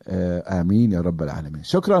 Ameen ya Rabbil Alameen.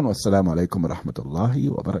 Shukran wa assalamu alaikum wa rahmatullahi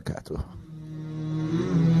wa barakatuh.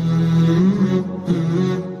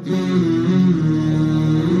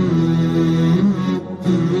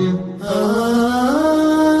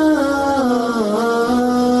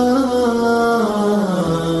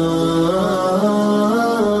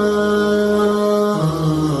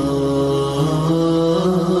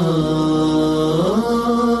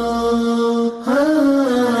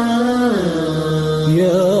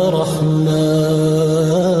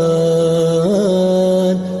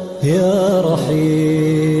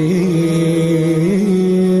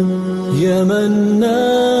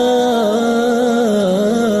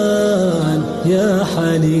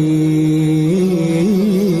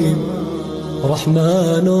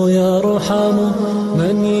 رحمن يرحم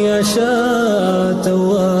من يشاء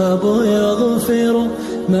تواب يغفر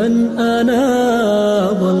من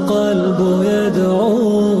أناب القلب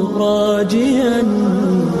يدعو راجيا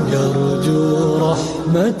يرجو رحمة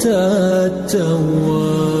رحمة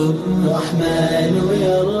التواب الرحمن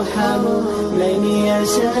يرحم من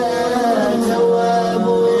يشاء تواب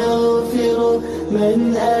يغفر من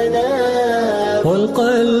أناب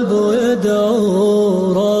والقلب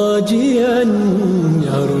يدعو راجيا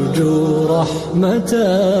يرجو رحمة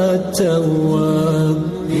التواب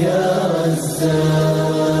يا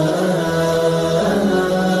رزاق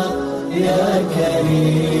يا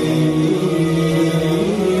كريم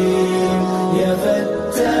يا فتاح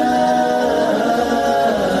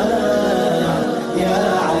يا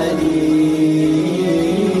عليم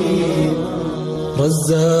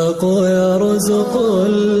رزاق يرزق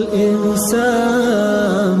الإنسان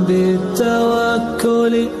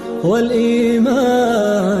بالتوكل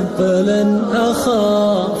والإيمان فلن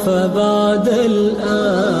أخاف بعد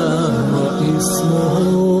الآن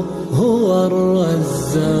واسمه هو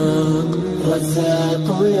الرزاق رزاق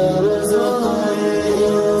يرزق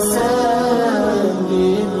الإنسان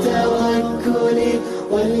بالتوكل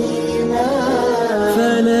والإيمان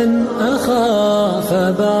فلن أخاف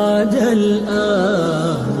بعد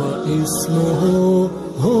الآن واسمه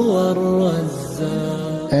هو الرزاق.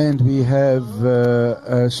 And we have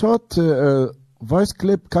a short voice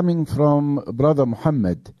clip coming from Brother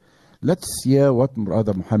Muhammad. Let's hear what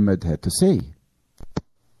Brother Muhammad had to say.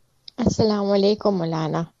 Assalamu alaikum,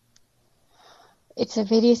 Mulana. It's a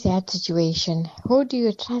very sad situation. Who do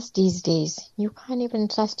you trust these days? You can't even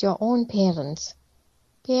trust your own parents.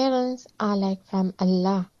 Parents are like from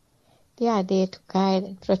Allah. They are there to guide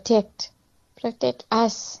and protect. Protect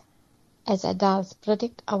us as adults.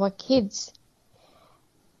 Protect our kids.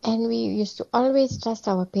 And we used to always trust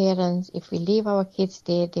our parents. If we leave our kids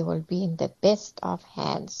there, they will be in the best of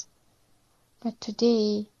hands. But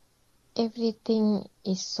today, everything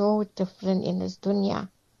is so different in this dunya.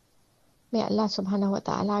 May Allah subhanahu wa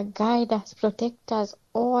ta'ala guide us, protect us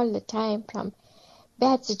all the time from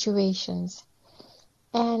bad situations.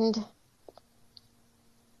 And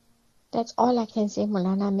that's all I can say,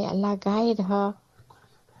 Mulana. May Allah guide her.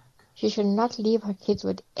 She should not leave her kids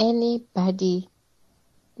with anybody,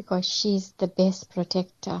 because she's the best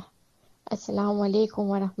protector. Assalamu alaikum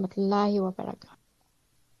wa rahmatullahi wa barakatuh.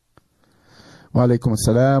 Wa alaikum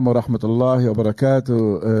assalam wa rahmatullahi wa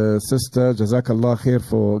barakatuh. Sister, Jazakallah khair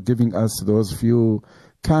for giving us those few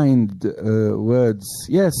kind words.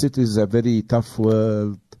 Yes, it is a very tough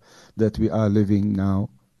world that we are living now.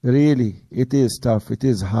 Really, it is tough, it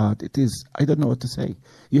is hard, it is, I don't know what to say.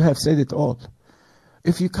 You have said it all.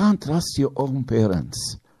 If you can't trust your own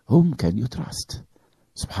parents, whom can you trust?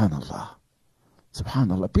 Subhanallah.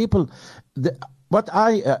 Subhanallah. People, what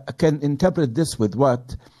I can interpret this with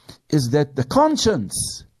what is that the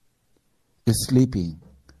conscience is sleeping,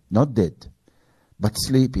 not dead, but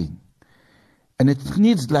sleeping. And it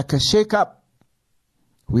needs like a shake up.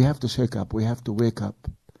 We have to shake up. We have to wake up.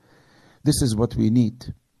 This is what we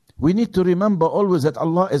need. We need to remember always that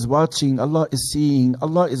Allah is watching, Allah is seeing,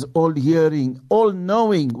 Allah is all hearing, all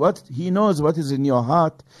knowing. What He knows what is in your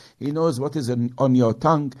heart. He knows what is on your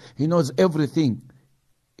tongue. He knows everything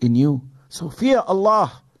in you. So fear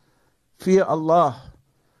Allah. Fear Allah.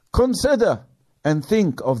 Consider and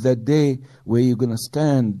think of that day where you're going to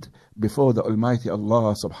stand before the Almighty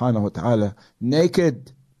Allah subhanahu wa ta'ala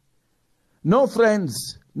naked. No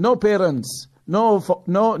friends, no parents, no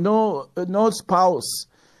spouse,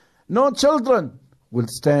 no children will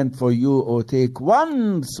stand for you or take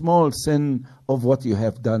one small sin of what you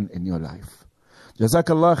have done in your life.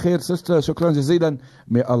 Jazakallah khair, sister. Shukran jazilan.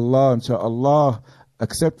 May Allah, insha'Allah,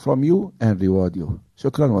 accept from you and reward you.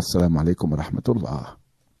 Shukran. Wassalamu alaikum wa rahmatullah.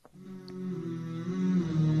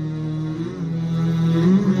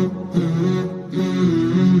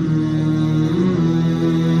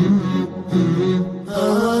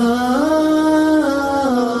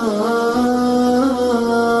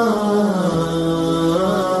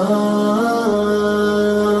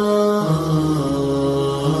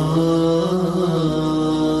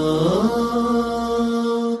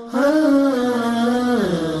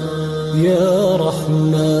 يا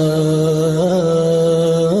رحمن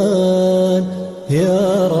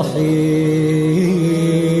يا رحيم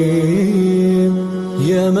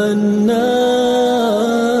يا منان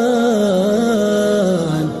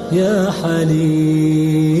يا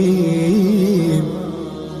حليم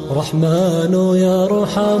رحمن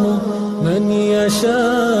يرحم من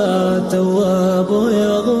يشاء تواب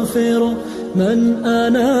يغفر من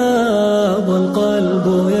أناب والقلب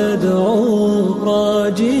يدعو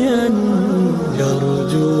راجيا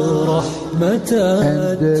يرجو رحمة.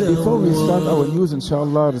 And before we start our news,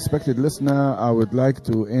 inshallah, respected listener, I would like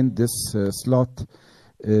to end this slot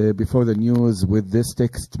before the news with this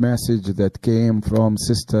text message that came from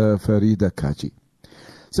Sister Farida Kaji.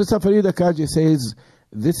 Sister Farida Kaji says,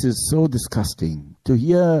 this is so disgusting to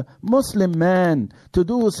hear Muslim man to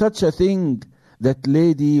do such a thing. That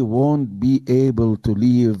lady won't be able to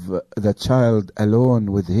leave the child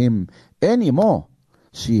alone with him anymore.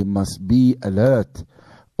 She must be alert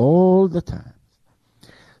all the time.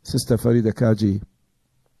 Sister Farida Kaji,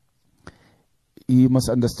 you must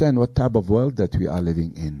understand what type of world that we are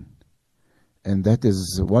living in. And that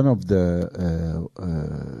is one of the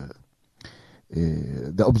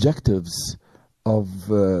objectives of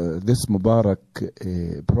this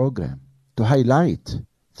Mubarak program, to highlight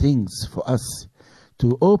things for us,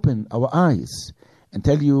 to open our eyes and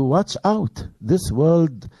tell you, watch out, this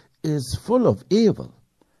world is full of evil.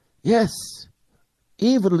 Yes,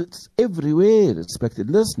 evil is everywhere, respected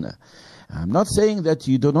listener. I'm not saying that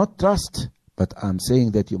you do not trust, but I'm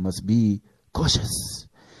saying that you must be cautious,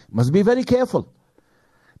 must be very careful.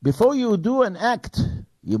 Before you do an act,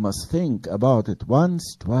 you must think about it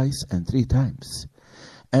once, twice, and 3 times.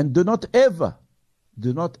 And do not ever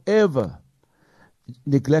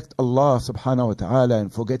neglect Allah subhanahu wa ta'ala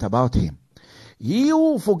and forget about Him.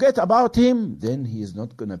 You forget about Him, then He is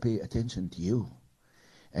not going to pay attention to you.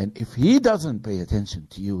 And if He doesn't pay attention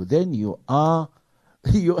to you, then you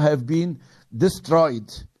have been destroyed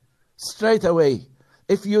straight away.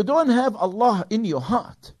 If you don't have Allah in your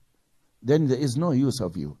heart, then there is no use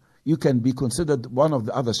of you. You can be considered one of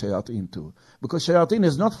the other shayateen too. Because shayateen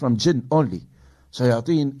is not from jinn only.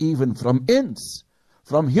 Shayateen even from ins,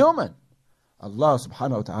 from human. Allah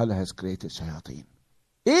subhanahu wa ta'ala has created shayateen,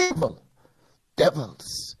 evil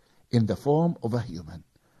devils in the form of a human.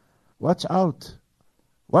 Watch out.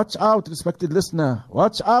 Watch out, respected listener.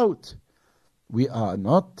 Watch out. We are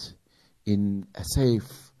not in a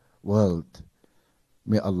safe world.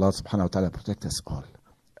 May Allah subhanahu wa ta'ala protect us all.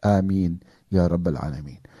 Ameen. Ya Rabbal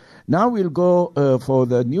Alameen. Now we'll go for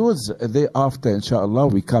the news. Thereafter, inshallah,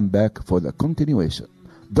 we come back for the continuation.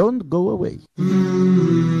 Don't go away.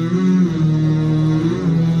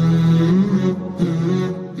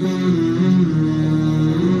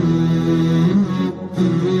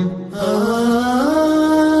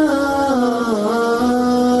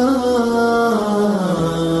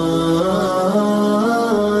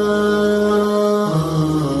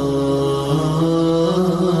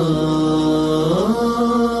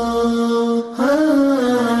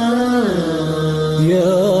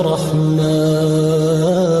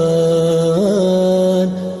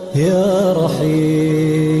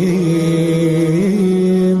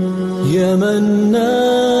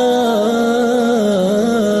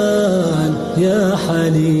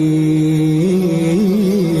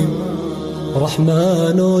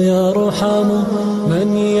 رحمن يرحم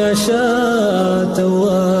من يشاء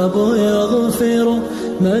تواب يغفر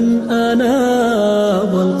من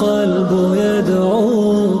أناب والقلب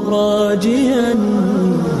يدعو راجيا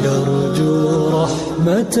يرجو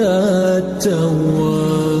رحمة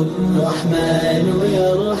التواب رحمن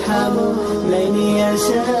يرحم من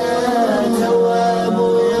يشاء تواب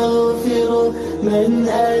يغفر من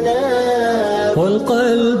أناب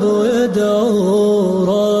والقلب يدعو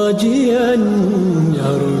راجيا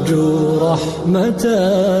يرجو رحمة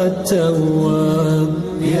التواب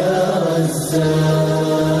يا رزاق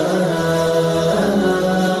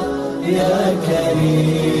يا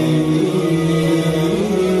كريم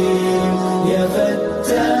يا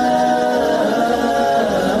فتاح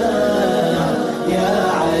يا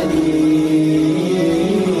عليم.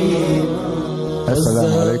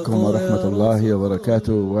 Assalamu alaikum wa rahmatullahi wa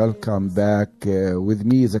barakatuh. Welcome back with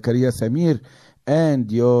me, Zakaria Samir,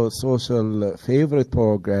 and your social favorite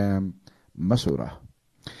program, Mashurah.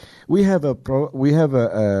 We have a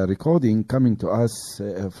recording coming to us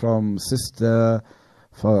from Sister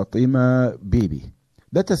Fatima Bibi.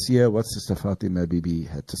 Let us hear what Sister Fatima Bibi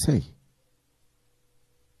had to say.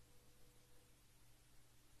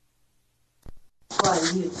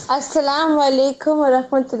 Assalamu alaikum wa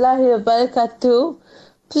rahmatullahi wa barakatuh.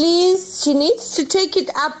 Please, she needs to take it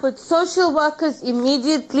up with social workers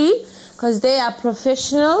immediately because they are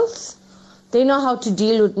professionals. They know how to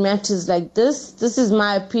deal with matters like this. This is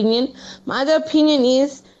my opinion. My other opinion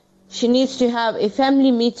is she needs to have a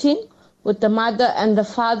family meeting with the mother and the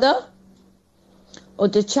father or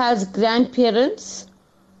the child's grandparents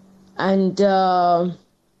and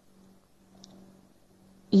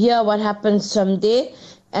hear what happens from there.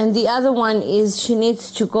 And the other one is she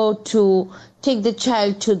needs to take the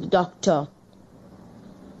child to the doctor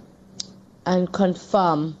and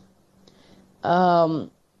confirm.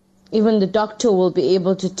 Even the doctor will be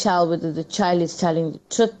able to tell whether the child is telling the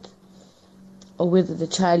truth or whether the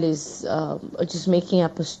child is just making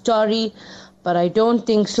up a story. But I don't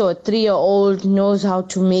think so. A 3-year-old knows how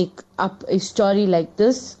to make up a story like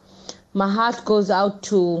this. My heart goes out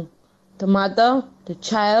to the mother, the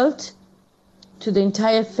child, to the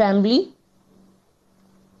entire family.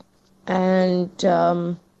 And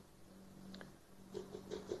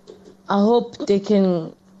I hope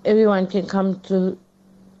everyone can come to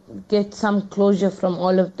get some closure from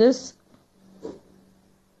all of this.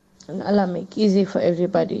 And Allah make easy for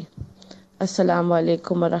everybody. Assalamu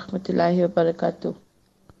alaikum wa rahmatullahi wa barakatuh.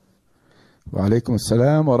 Wa alaikum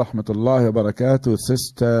assalam wa rahmatullahi wa barakatuh.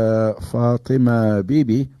 Sister Fatima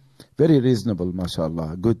Bibi, very reasonable,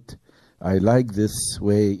 mashallah, good. I like this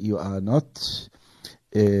way. You are not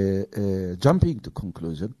jumping to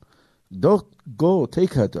conclusion. Don't go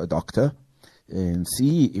take her to a doctor and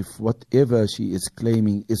see if whatever she is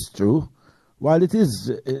claiming is true. While it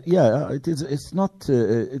is, it's not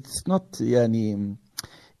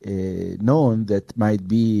known that might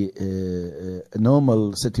be a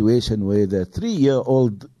normal situation where the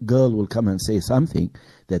 3-year-old girl will come and say something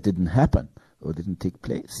that didn't happen or didn't take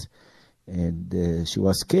place. And she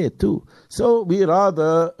was scared too. So we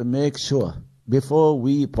rather make sure before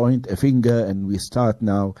we point a finger and we start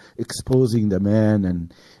now exposing the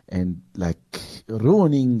man and like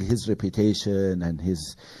ruining his reputation and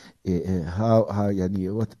his what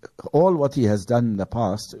he has done in the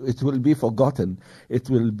past. It will be forgotten. It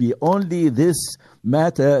will be only this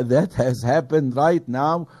matter that has happened right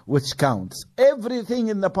now which counts. Everything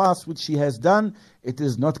in the past which he has done, it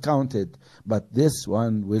is not counted, but this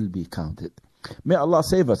one will be counted. May Allah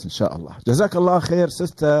save us, inshallah. Jazakallah khair,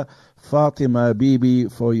 Sister Fatima Bibi,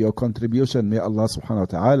 for your contribution. May Allah subhanahu wa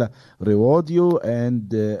ta'ala reward you,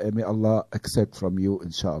 and may Allah accept from you,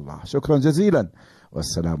 inshallah. Shukran jazilan.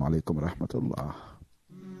 Wassalamu alaikum wa rahmatullah.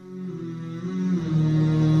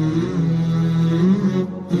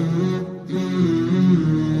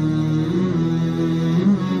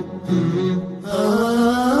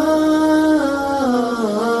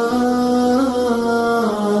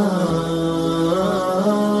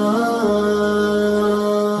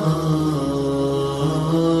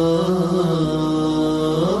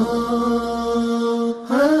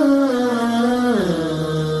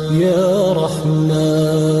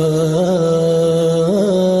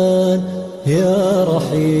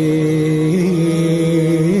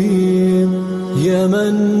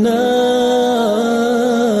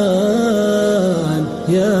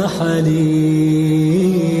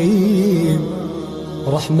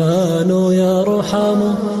 رحمن يرحم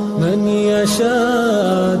من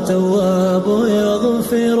يشاء تواب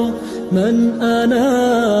يغفر من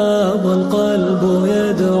أناب والقلب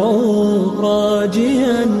يدعو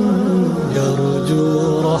راجيا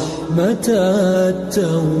يرجو رحمة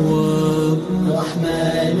التواب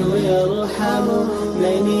رحمن يرحم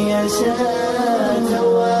من يشاء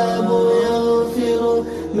تواب يغفر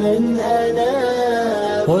من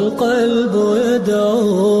أناب والقلب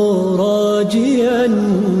يدعو راجيا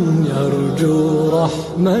يرجو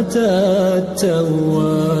رحمة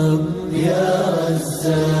التواب يا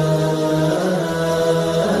رزاق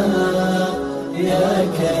يا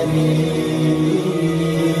كريم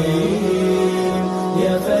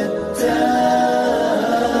يا فتاح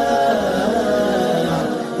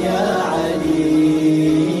يا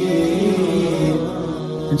عليم.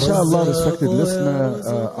 Inshallah, respected listener,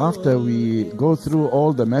 after we go through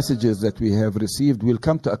all the messages that we have received, we'll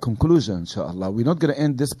come to a conclusion, inshallah. We're not going to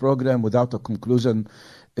end this program without a conclusion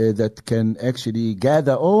that can actually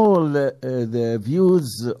gather all the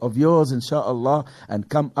views of yours, inshallah, and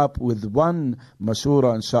come up with one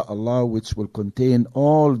Mashurah, inshallah, which will contain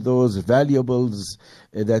all those valuables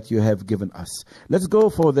that you have given us. Let's go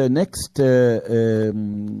for the next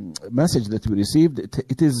message that we received.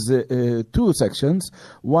 It is 2 sections.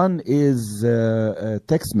 One is a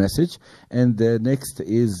text message, and the next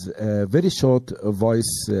is a very short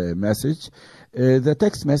voice message. The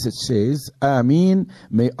text message says, Ameen,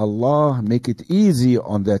 may Allah make it easy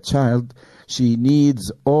on that child. She needs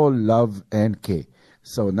all love and care.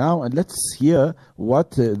 So now, and let's hear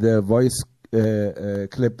what the voice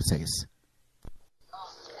clip says.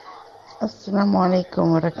 Assalamu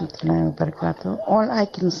alaikum wa rahmatullahi wa barakatuh. All I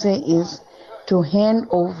can say is to hand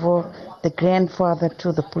over the grandfather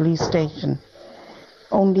to the police station.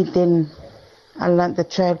 Only then Allah, the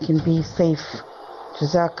child can be safe.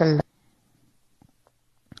 Jazakallah.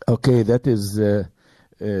 Okay, that is the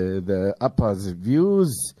Appa's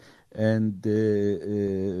views. and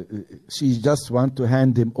she just want to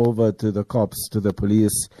hand him over to the cops, to the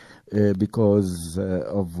police, because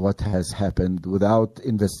of what has happened, without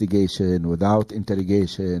investigation, without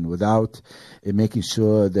interrogation, without making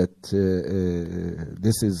sure that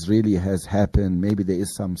this is really has happened. Maybe there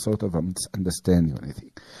is some sort of misunderstanding or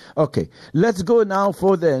anything. Okay, let's go now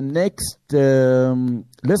for the next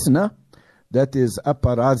listener. That is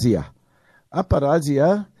Aparazia.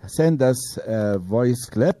 Aparazia, send us a voice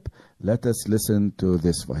clip. Let us listen to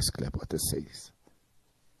this voice clip, what it says.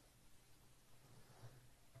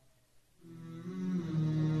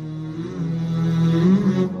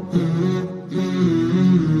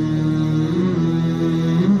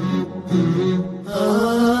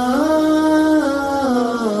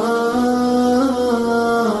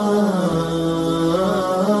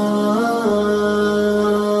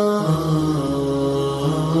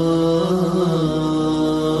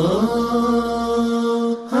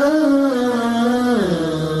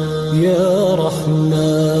 يا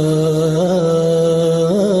رحمن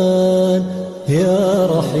يا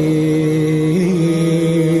رحيم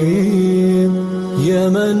يا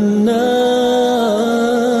منان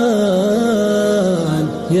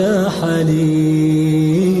يا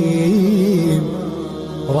حليم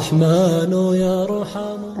رحمن يا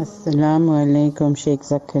رحم. Assalamu alaikum, Sheikh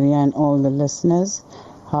Zakaria and all the listeners.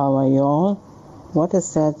 How are you all? What a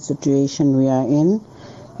sad situation we are in.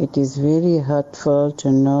 It is very hurtful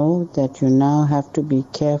to know that you now have to be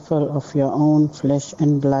careful of your own flesh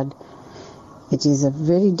and blood. It is a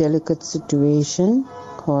very delicate situation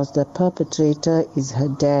because the perpetrator is her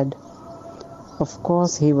dad. Of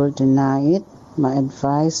course, he will deny it. My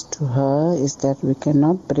advice to her is that we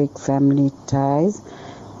cannot break family ties,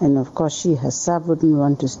 and of course she herself wouldn't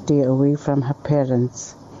want to stay away from her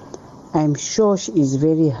parents. I'm sure she is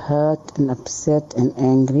very hurt and upset and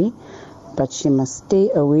angry, but she must stay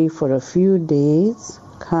away for a few days,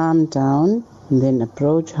 calm down, and then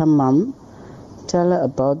approach her mom, tell her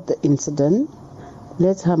about the incident,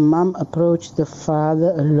 let her mom approach the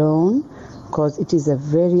father alone, because it is a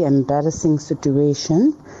very embarrassing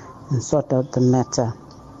situation, and sort out the matter.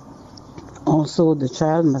 Also, the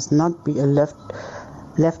child must not be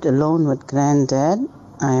left alone with granddad.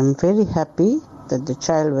 I am very happy that the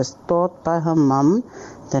child was taught by her mom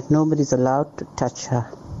that nobody is allowed to touch her.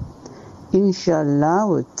 Inshallah,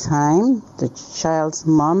 with time, the child's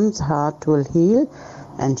mom's heart will heal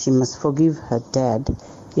and she must forgive her dad.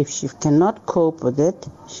 If she cannot cope with it,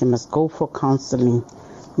 she must go for counseling.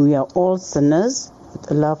 We are all sinners, but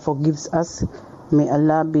Allah forgives us. May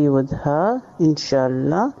Allah be with her,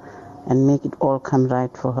 inshallah, and make it all come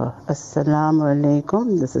right for her. Assalamu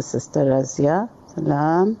alaikum. This is Sister Razia.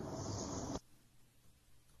 Salam.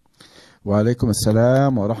 وعليكم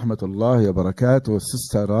السلام ورحمة الله وبركاته.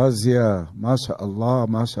 Sister Razia, MashaAllah,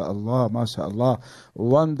 MashaAllah, MashaAllah.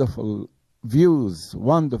 Wonderful views,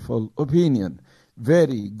 wonderful opinion.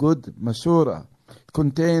 Very good Mashurah. It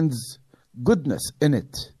contains goodness in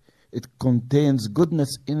it. It contains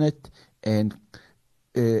goodness in it and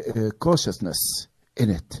cautiousness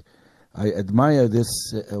in it. I admire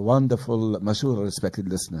this wonderful Mashurah, respected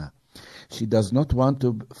listener. She does not want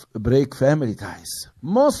to break family ties.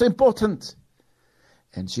 Most important.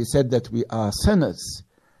 And she said that we are sinners.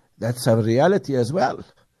 That's a reality as well.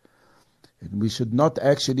 And we should not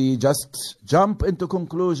actually just jump into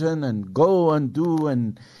conclusion and go and do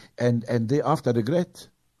and thereafter regret.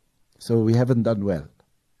 So we haven't done well.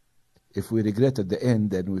 If we regret at the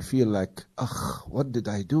end and we feel like, what did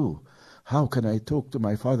I do? How can I talk to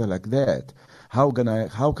my father like that? How can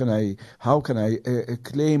I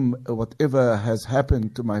claim whatever has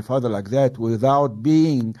happened to my father like that without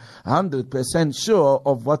being 100% sure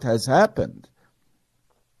of what has happened?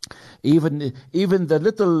 Even the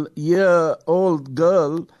little year-old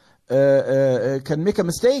girl can make a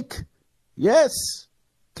mistake. Yes,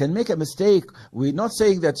 can make a mistake. We're not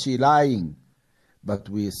saying that she's lying, but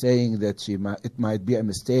we're saying that it might be a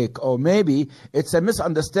mistake, or maybe it's a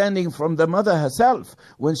misunderstanding from the mother herself.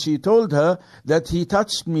 When she told her that he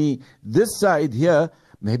touched me this side here,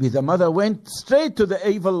 maybe the mother went straight to the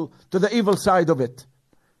evil side of it.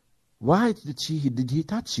 Why did he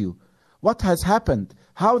touch you? What has happened?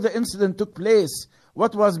 How the incident took place?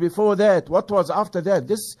 What was before that? What was after that?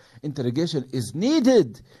 This interrogation is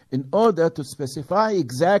needed in order to specify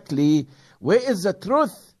exactly where is the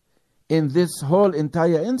truth in this whole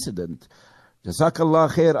entire incident.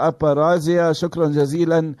 Jazakallah khair, Appa Razia. Shukran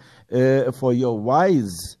jazilan for your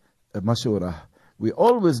wise Mashurah. We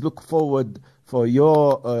always look forward for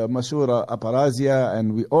your Mashurah Aparazia,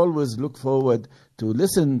 and we always look forward to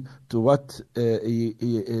listen to what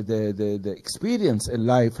the experience in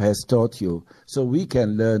life has taught you, so we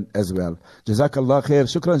can learn as well. Jazakallah khair.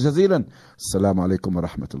 Shukran jazilan. Assalamu alaikum wa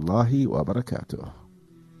rahmatullahi wa barakatuh.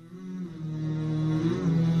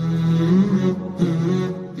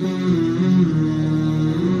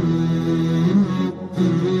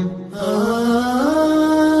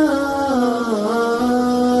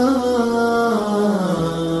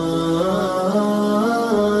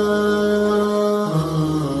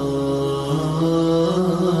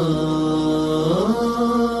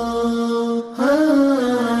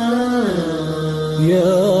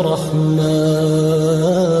 يا رحمن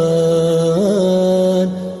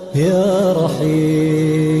يا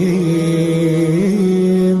رحيم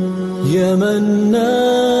يا منان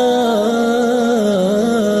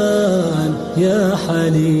يا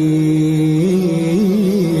حليم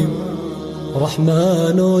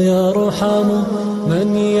رحمن يرحم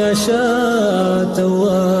من يشاء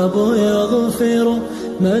تواب يغفر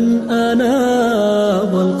من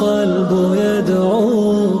أناب والقلب يدعو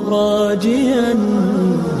راجيا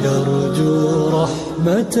يرجو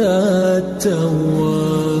رحمة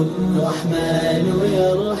التواب الرحمن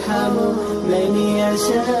يرحم من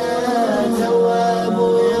يشاء تواب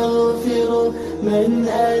يغفر من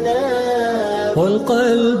أناب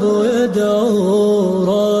والقلب يدعو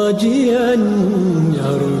راجيا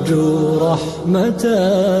يرجو رحمة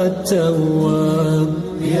التواب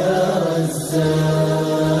يا رزاق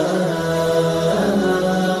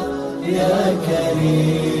يا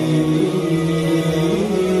كريم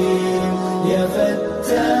يا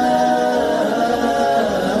فتاح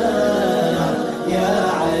يا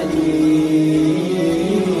عليم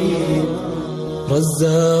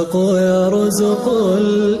رزاق يرزق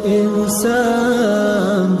الإنسان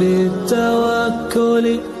بالتوكل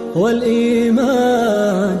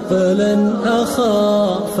والإيمان فلن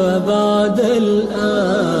أخاف بعد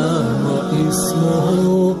الآن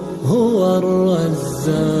واسمه هو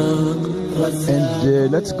الرزاق.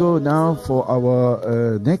 And let's go now for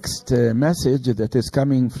our next message that is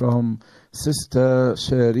coming from Sister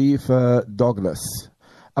Sharifa Douglas.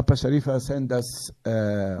 Appa Sharifa sent us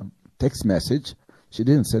a text message. She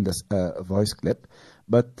didn't send us a voice clip,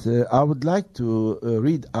 but I would like to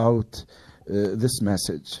read out this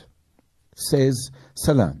message. It says,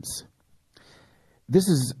 Salams. This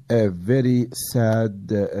is a very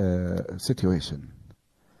sad situation,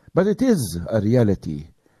 but it is a reality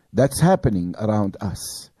that's happening around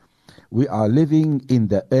us. We are living in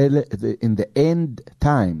the end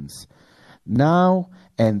times now,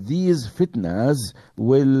 and these fitnas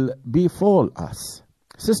will befall us.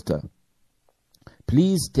 Sister,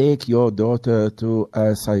 please take your daughter to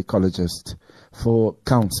a psychologist for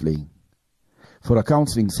counseling, for a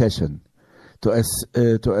counseling session, to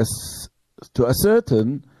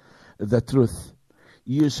ascertain the truth.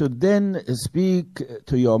 You should then speak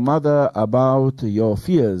to your mother about your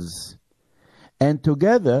fears, and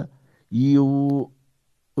together you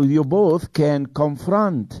both can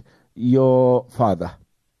confront your father.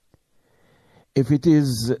 If it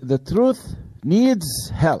is the truth, needs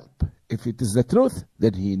help. If it is the truth,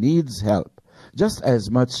 then he needs help, just as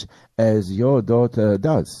much as your daughter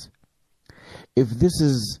does. If this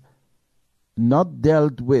is not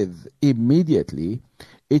dealt with immediately,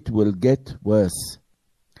 it will get worse.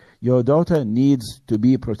 Your daughter needs to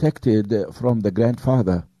be protected from the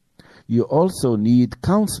grandfather. You also need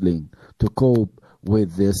counseling to cope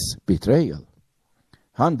with this betrayal.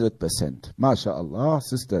 100%. MashaAllah,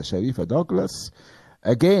 Sister Sharifa Douglas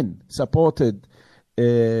again supported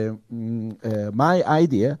my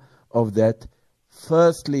idea of that.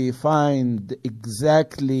 Firstly, find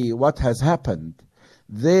exactly what has happened.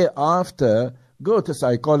 Thereafter, go to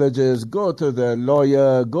psychologists, go to the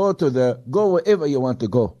lawyer, go wherever you want to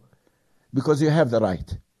go, because you have the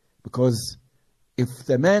right. Because if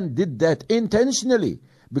the man did that intentionally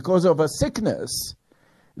because of a sickness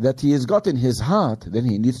that he has got in his heart, then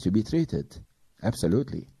he needs to be treated.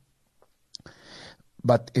 Absolutely.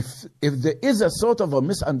 But if there is a sort of a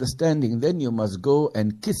misunderstanding, then you must go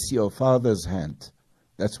and kiss your father's hand.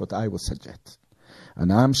 That's what I would suggest.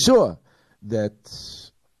 And I'm sure that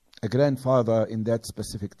a grandfather in that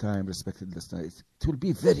specific time, respected listeners, it will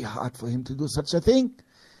be very hard for him to do such a thing.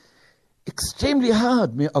 extremely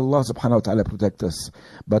hard. May Allah subhanahu wa ta'ala protect us.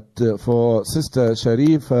 But for Sister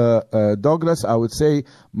Sharif Douglas, I would say,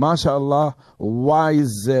 MashaAllah,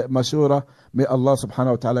 wise Mashurah. May Allah subhanahu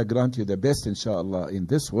wa ta'ala grant you the best, inshallah, in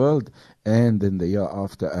this world and in the year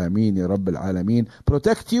after. Ameen, Ya Rabbil Alameen.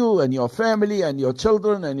 Protect you and your family and your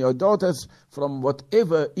children and your daughters from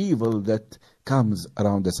whatever evil that comes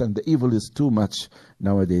around us. And the evil is too much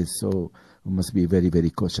nowadays, so we must be very, very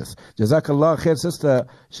cautious. Jazakallah khair, Sister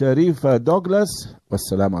Sharif Douglas.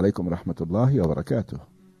 Wassalamu alaikum wa rahmatullahi wa barakatuh.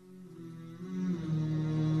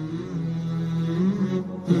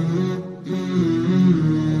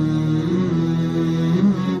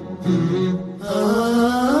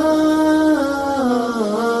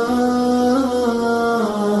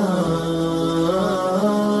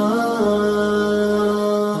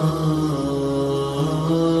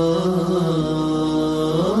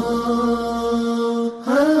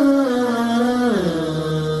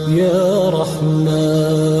 يا رحمن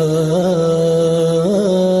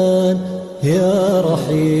يا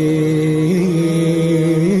رحيم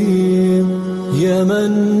يا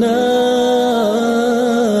منان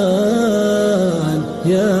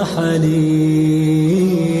يا حليم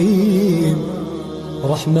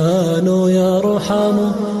رحمن يرحم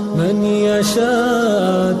من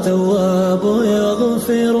يشاء تواب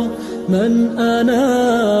يغفر من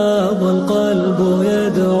أناب والقلب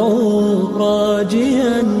يدعو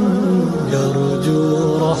راجيا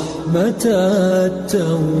يرجو رحمة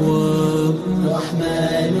التواب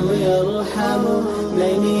الرحمن يرحم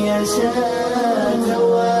من يشاء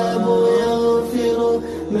تواب يغفر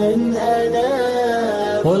من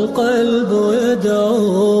أناب والقلب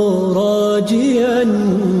يدعو راجيا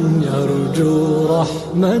يرجو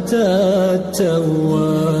رحمة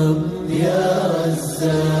التواب يا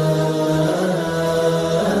رزاق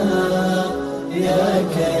يا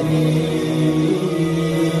كريم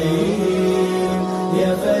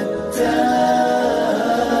يا فتاح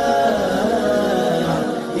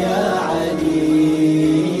يا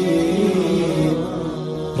عليم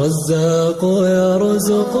رزاق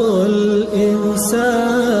يرزق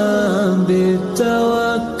الإنسان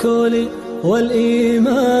بالتوكل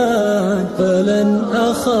والإيمان فلن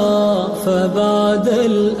أخاف بعد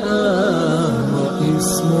الآن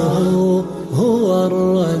واسمه هو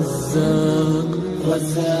الرزاق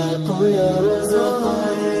رزاق يرزق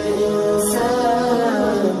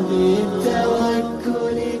الإنسان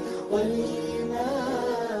بالتوكل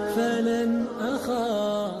والإيمان فلن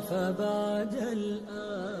أخاف بعد الآن.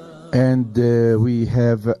 And we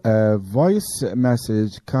have a voice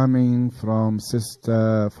message coming from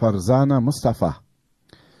Sister Farzana Mustafa.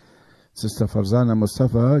 Sister Farzana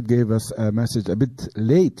Mustafa gave us a message a bit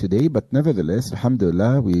late today, but nevertheless,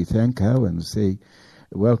 alhamdulillah, we thank her and say,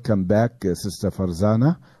 welcome back, Sister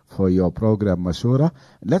Farzana, for your program, Mashurah.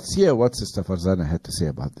 Let's hear what Sister Farzana had to say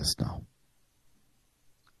about this now.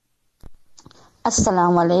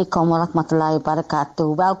 Assalamu alaikum wa rahmatullahi wa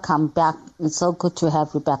barakatuh. Welcome back. It's so good to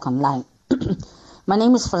have you back online. My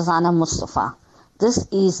name is Farzana Mustafa. This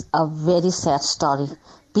is a very sad story.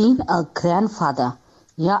 Being a grandfather,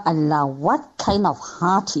 Ya Allah, what kind of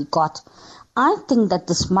heart he got. I think that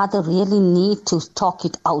this mother really need to talk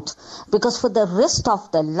it out, because for the rest of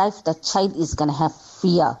the life, the child is going to have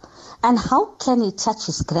fear. And how can he touch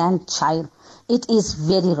his grandchild? It is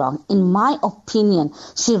very wrong. In my opinion,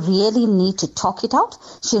 she really need to talk it out.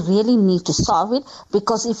 She really need to solve it,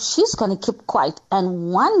 because if she's going to keep quiet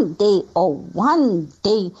and one day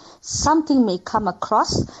something may come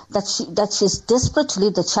across that she's desperate to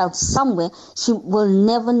leave the child somewhere, she will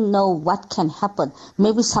never know what can happen.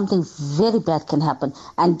 Maybe something very bad can happen.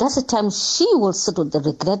 And that's the time she will sit with the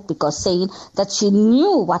regret, because saying that she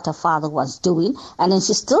knew what her father was doing and then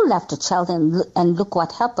she still left the child and look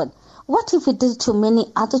what happened. What if it did to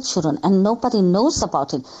many other children and nobody knows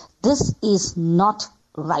about it? This is not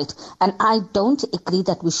right. And I don't agree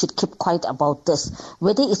that we should keep quiet about this.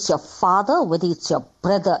 Whether it's your father, whether it's your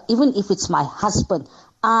brother, even if it's my husband,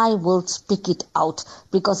 I will speak it out,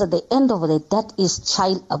 because at the end of the day, that is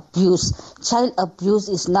child abuse. Child abuse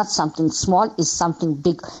is not something small, it's something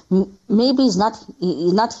big. Maybe it's not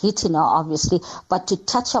hitting her, obviously, but to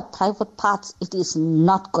touch her private parts, it is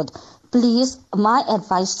not good. Please, my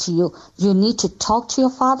advice to you, you need to talk to your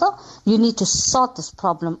father. You need to sort this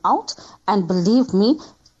problem out. And believe me,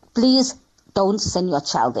 please don't send your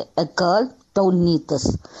child there. A girl don't need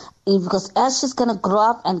this. Because as she's going to grow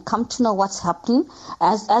up and come to know what's happening,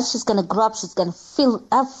 as she's going to grow up, she's going to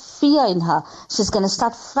have fear in her. She's going to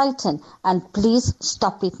start frightened. And please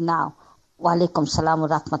stop it now. Wa alaikum salam wa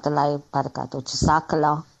rahmatullahi wa barakatuh.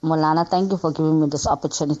 Jazakallah. Maulana, thank you for giving me this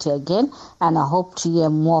opportunity again, and I hope to hear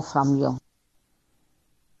more from you.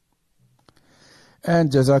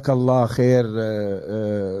 And Jazakallah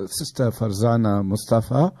khair, Sister Farzana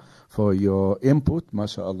Mustafa, for your input,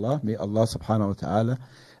 mashallah. May Allah subhanahu wa ta'ala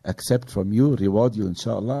accept from you, reward you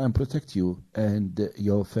inshallah, and protect you and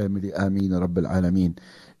your family. Ameen Rabbil Alameen.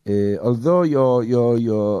 Although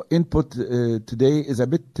your input today is a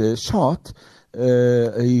bit short,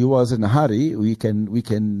 he was in a hurry. We can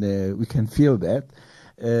feel that.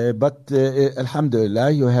 But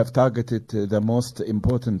Alhamdulillah, you have targeted the most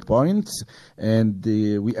important points, and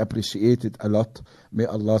we appreciate it a lot. May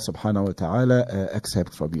Allah subhanahu wa ta'ala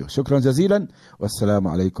accept from you. Shukran jazilan.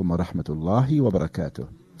 Wassalamu alaikum wa rahmatullahi wa barakatuh.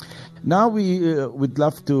 Now we would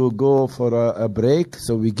love to go for a break.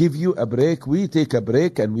 So we give you a break, we take a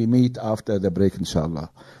break, and we meet after the break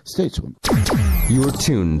inshallah. Stay tuned. You're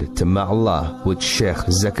tuned to Ma'Allah with Sheikh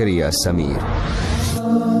Zakaria Samir.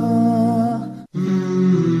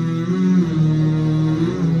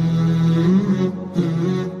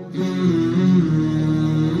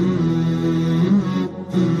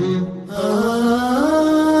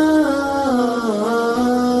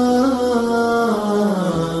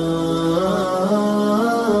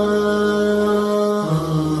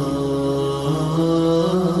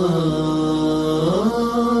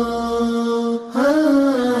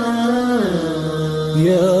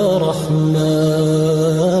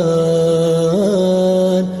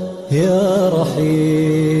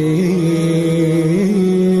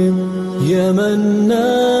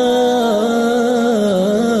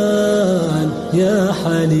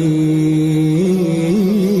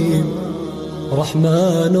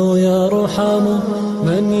 رحمن يرحم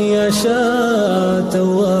من يشاء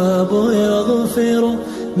تواب يغفر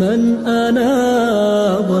من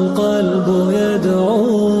أناب والقلب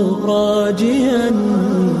يدعو راجيا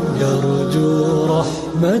يرجو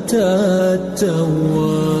رحمة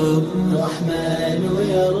التواب رحمن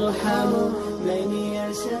يرحم من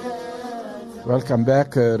يشاء. Welcome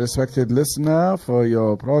back, respected listener, for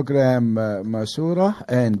your program Mashurah,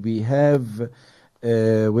 and we have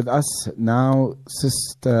with us now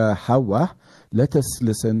Sister Hawa. Let us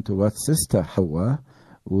listen to what Sister Hawa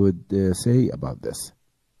would say about this.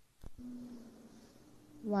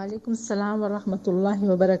 Wa alaikum salam wa rahmatullahi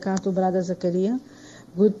wa barakatuh, Brother Zakaria.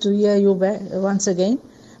 Good to hear you back once again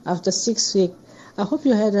after 6 weeks. I hope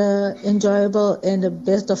you had an enjoyable and the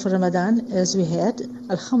best of Ramadan as we had,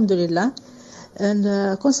 Alhamdulillah.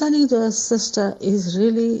 And concerning the sister is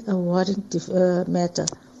really a worrying matter.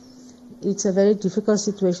 It's a very difficult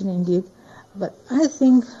situation indeed. But I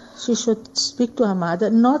think she should speak to her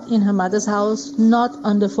mother, not in her mother's house, not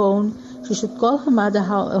on the phone. She should call her mother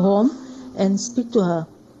home and speak to her.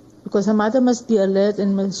 Because her mother must be alert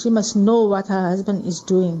and she must know what her husband is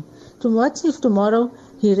doing. What if tomorrow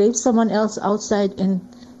he rapes someone else outside, and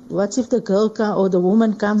what if the girl or the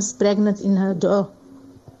woman comes pregnant in her door?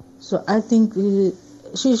 So I think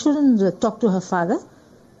she shouldn't talk to her father.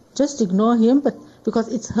 Just ignore him, but because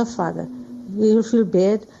it's her father. We will feel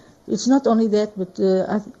bad. It's not only that, but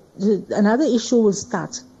another issue will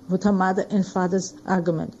start with her mother and father's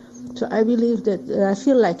argument. So I believe that, I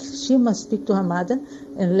feel like she must speak to her mother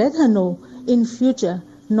and let her know in future,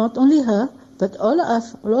 not only her, but all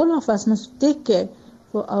of us must take care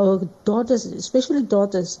for our daughters, especially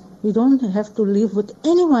daughters. We don't have to live with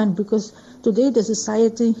anyone, because today the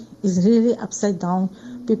society is really upside down.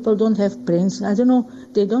 People don't have brains. I don't know,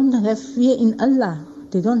 they don't have fear in Allah.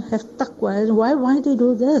 They don't have taqwa. Why they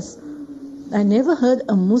do this? I never heard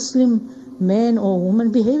a Muslim man or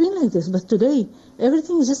woman behaving like this. But today,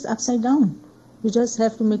 everything is just upside down. We just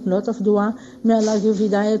have to make a lot of dua. May Allah give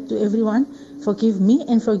hidayah to everyone. Forgive me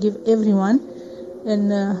and forgive everyone.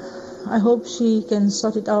 And I hope she can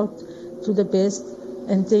sort it out to the best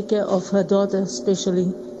and take care of her daughter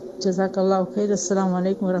especially. Jazakallah khair. Assalamu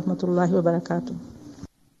alaikum wa rahmatullahi wa barakatuh.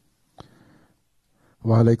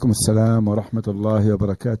 Wa alaikum assalam wa rahmatullahi wa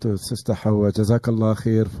barakatuh. Sister Hawa, Jazakallah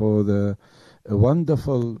khair for the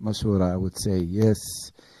wonderful mashura, I would say. Yes.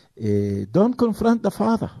 Don't confront the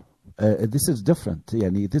father. This is different.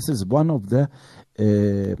 This is one of the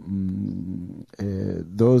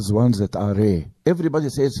those ones that are rare. Everybody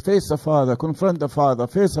says, face the father, confront the father,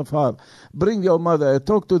 face the father, bring your mother,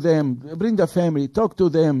 talk to them, bring the family, talk to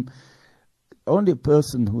them. Only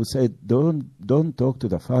person who said, don't talk to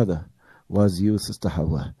the father was you, Sister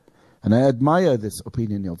Hawa. And I admire this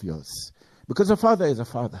opinion of yours. Because a father is a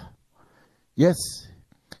father. Yes,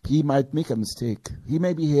 he might make a mistake.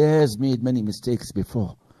 Maybe he has made many mistakes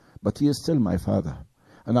before. But he is still my father.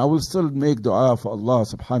 And I will still make dua for Allah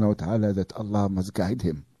subhanahu wa ta'ala that Allah must guide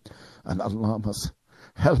him. And Allah must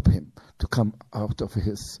help him to come out of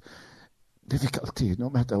his difficulty,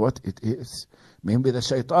 no matter what it is. Maybe the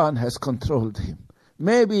shaitan has controlled him.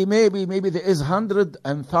 Maybe there is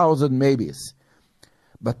 100,000 maybes.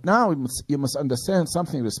 But now you must understand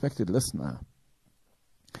something, respected listener,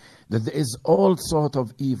 that there is all sort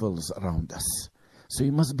of evils around us. So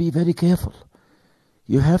you must be very careful.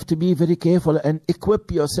 You have to be very careful and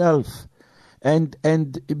equip yourself and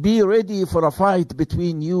be ready for a fight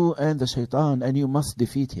between you and the shaitan, and you must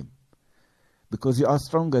defeat him because you are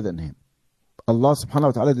stronger than him. Allah subhanahu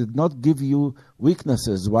wa ta'ala did not give you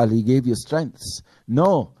weaknesses while He gave you strengths.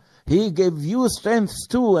 No, He gave you strengths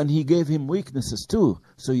too, and He gave him weaknesses too,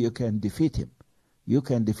 so you can defeat him. You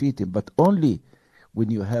can defeat him, but only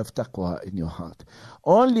when you have taqwa in your heart.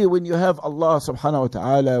 Only when you have Allah subhanahu wa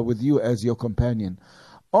ta'ala with you as your companion.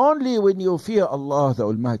 Only when you fear Allah, the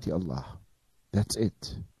Almighty Allah. That's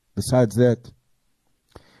it. Besides that,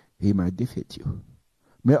 He might defeat you.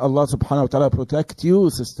 May Allah subhanahu wa ta'ala protect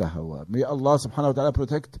you, Sister Hawa. May Allah subhanahu wa ta'ala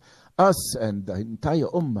protect us and the entire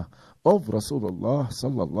ummah of Rasulullah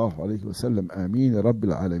sallallahu alayhi wa sallam. Ameen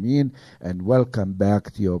Rabbil Alameen. And welcome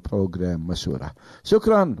back to your program, Mashurah.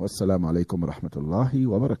 Shukran. Wassalamu alaikum wa rahmatullahi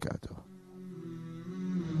wa barakatuh.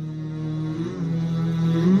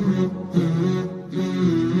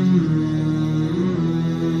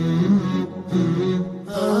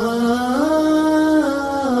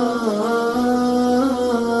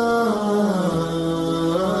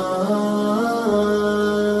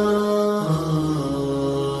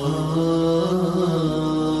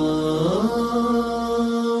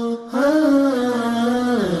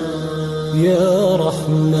 يا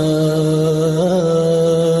رحمن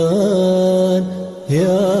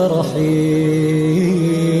يا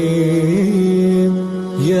رحيم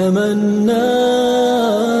يا منان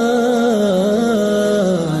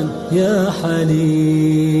يا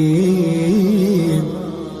حليم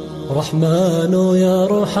رحمن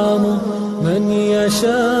يرحم من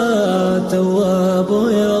يشاء تواب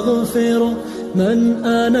يغفر من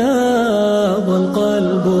أناب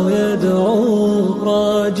القلب يدعو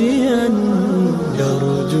راجيا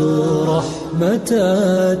يرجو رحمة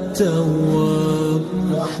التواب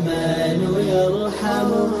الرحمن يرحم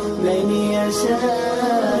من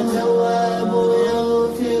يشاء تواب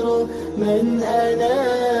يغفر من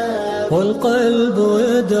أناب والقلب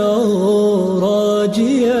يدعو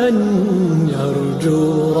راجيا يرجو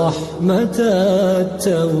رحمة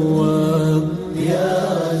التواب يا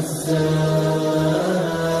رزاق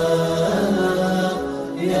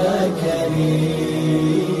يا كريم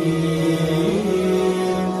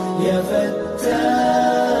يا فتاح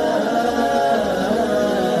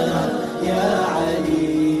يا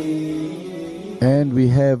عليم. And we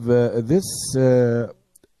have this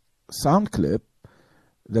sound clip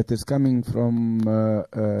that is coming from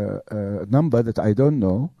a number that I don't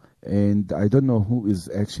know, and I don't know who is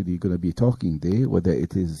actually going to be talking there, whether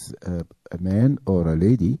it is a man or a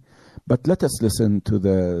lady. But let us listen to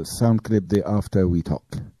the sound clip there after we talk.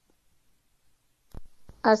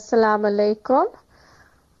 Assalamu alaikum.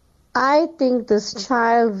 I think this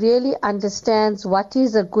child really understands what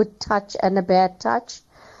is a good touch and a bad touch.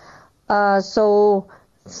 So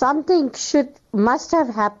something must have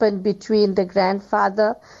happened between the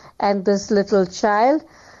grandfather and this little child.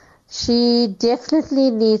 She definitely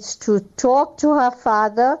needs to talk to her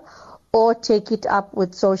father or take it up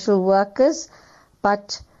with social workers.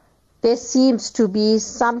 But there seems to be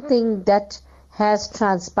something that has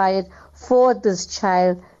transpired for this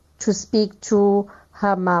child to speak to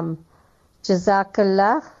her mum.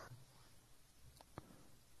 Jazakallah.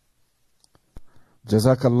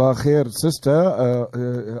 Jazakallah khair,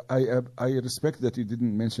 sister. I respect that you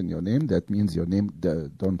didn't mention your name. That means your name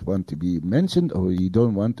don't want to be mentioned, or you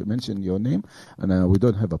don't want to mention your name, and we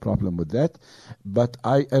don't have a problem with that. But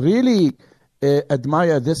I really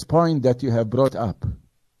admire this point that you have brought up.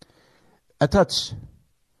 A touch,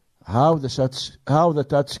 how the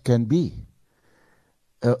touch can be.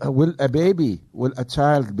 Will a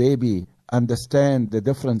child baby understand the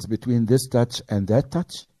difference between this touch and that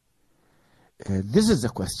touch? This is the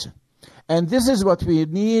question. And this is what we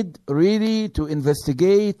need really to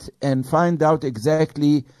investigate and find out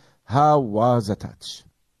exactly how was the touch.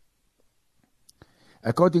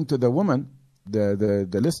 According to the woman, the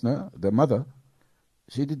listener, the mother,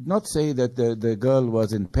 she did not say that the girl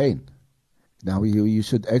was in pain. Now you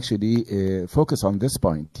should actually focus on this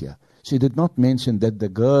point here. She did not mention that the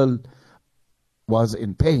girl was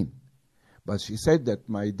in pain. But she said that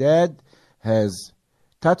my dad has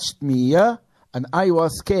touched me here and I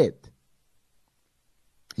was scared.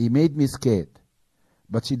 He made me scared.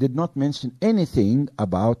 But she did not mention anything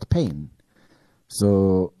about pain.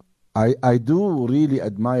 So I do really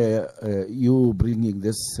admire you bringing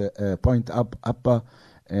this point up,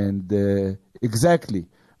 and exactly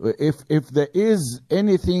If there is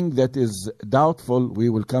anything that is doubtful, we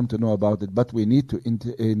will come to know about it, but we need to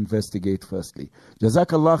investigate firstly.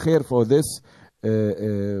 Jazakallah khair for this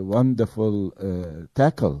wonderful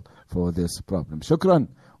tackle for this problem. Shukran.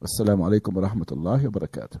 Wassalamu alaikum wa rahmatullahi wa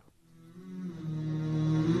barakatuh.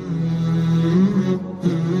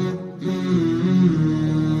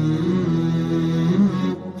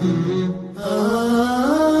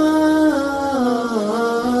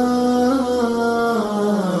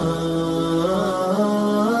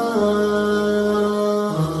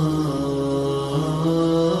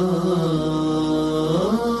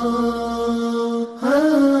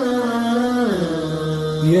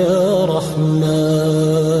 يا رحمن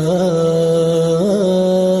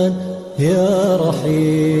يا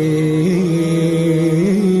رحيم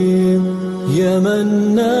يا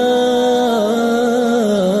منان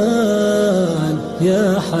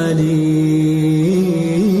يا حليم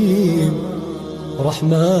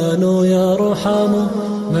رحمن يرحم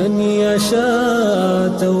من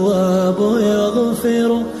يشاء تواب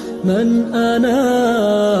يغفر من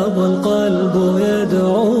أناب والقلب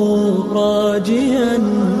يدعو راجيا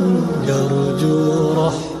يرجو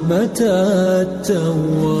رحمة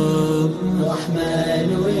التواب الرحمن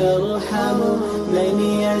يرحم من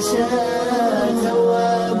يشاء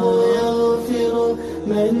تواب يغفر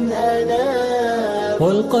من أناب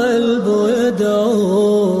والقلب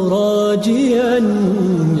يدعو راجيا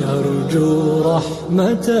يرجو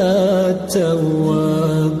رحمة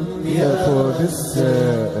التواب. For this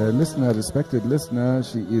listener, respected listener,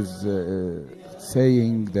 she is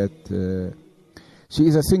saying that she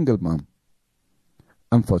is a single mom,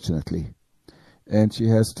 unfortunately, and she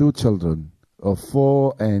has two children, a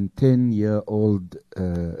 4 and 10-year-old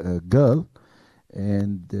girl,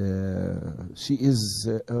 and she is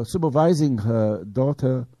supervising her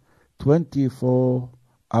daughter 24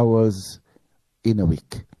 hours in a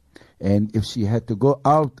week. And if she had to go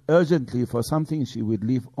out urgently for something, she would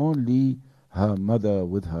leave only her mother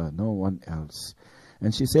with her, no one else.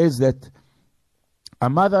 And she says that a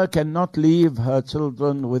mother cannot leave her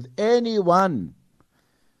children with anyone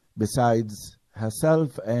besides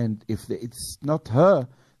herself, and if it's not her,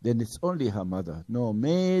 then it's only her mother. No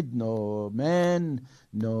maid, no man,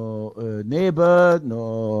 no neighbor,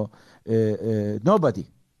 no nobody.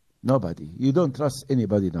 Nobody. You don't trust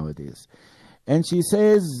anybody nowadays. And she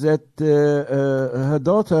says that her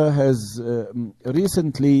daughter has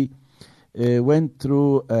recently went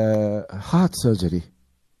through heart surgery.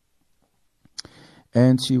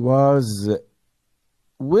 And she was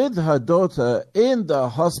with her daughter in the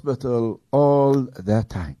hospital all the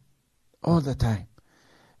time. All the time.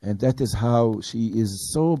 And that is how she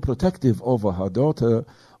is so protective over her daughter,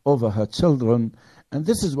 over her children. And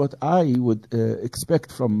this is what I would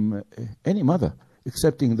expect from any mother,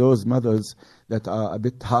 excepting those mothers that are a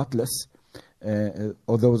bit heartless,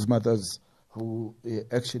 or those mothers who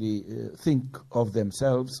actually think of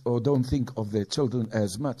themselves or don't think of their children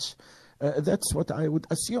as much. That's what I would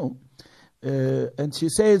assume. And she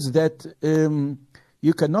says that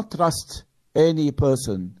you cannot trust any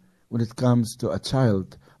person when it comes to a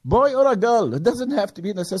child, boy or a girl. It doesn't have to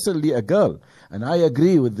be necessarily a girl. And I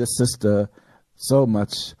agree with this sister so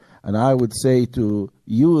much. And I would say to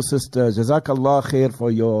you, sister, Jazakallah khair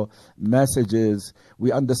for your messages.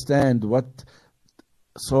 We understand what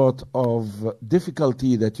sort of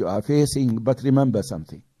difficulty that you are facing, but remember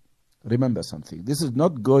something. Remember something. This is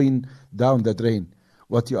not going down the drain.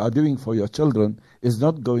 What you are doing for your children is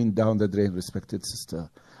not going down the drain, respected sister.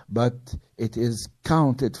 But it is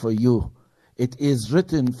counted for you. It is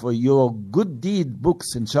written for your good deed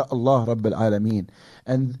books, insha'Allah Rabbil Alameen.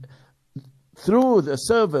 And through the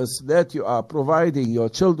service that you are providing your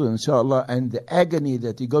children, inshallah, and the agony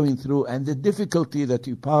that you're going through and the difficulty that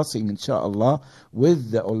you're passing, inshallah,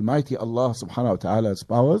 with the Almighty Allah subhanahu wa ta'ala's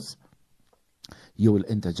powers, you will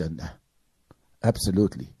enter Jannah.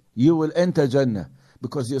 Absolutely. You will enter Jannah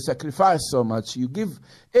because you sacrifice so much. You give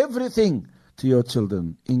everything to your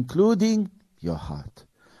children, including your heart.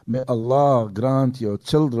 May Allah grant your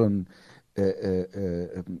children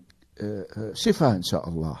shifa,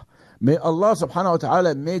 inshallah. May Allah subhanahu wa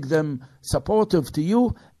ta'ala make them supportive to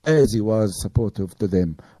you as He was supportive to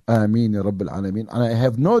them. Ameen ya Rabbil Alameen. And I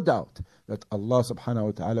have no doubt that Allah subhanahu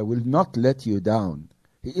wa ta'ala will not let you down.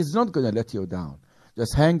 He is not going to let you down.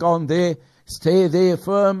 Just hang on there, stay there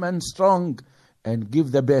firm and strong, and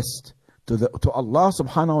give the best to Allah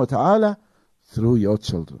subhanahu wa ta'ala through your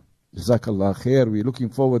children. Jazakallah khair. We're looking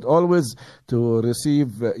forward always to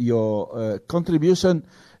receive your contribution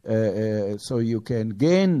so you can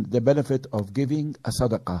gain the benefit of giving a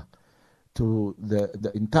sadaqah. to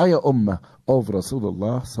the entire ummah of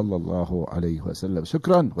Rasulullah sallallahu alayhi wa sallam.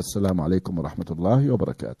 Shukran. Wassalamu alaikum wa rahmatullahi wa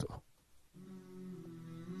barakatuh.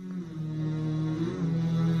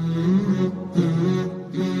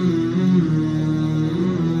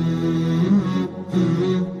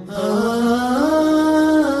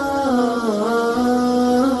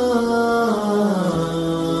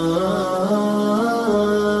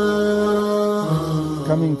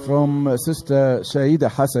 Coming from Sister Shaida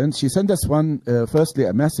Hassan, she sent us firstly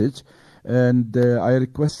a message, and I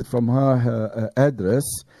requested from her address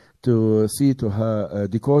to see to her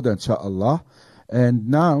decoder, inshallah. And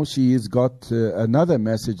now she's got another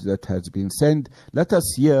message that has been sent. Let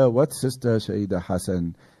us hear what Sister Shaida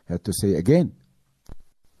Hassan had to say again.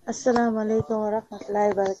 Assalamu alaikum wa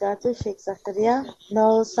rahmatullahi wa barakatuh, Sheikh Zakaria.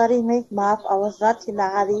 No, sorry, make maaf, I was not in a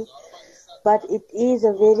hurry, but it is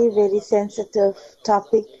a very, very sensitive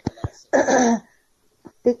topic.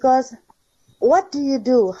 Because what do you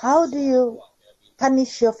do? How do you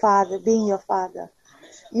punish your father, being your father?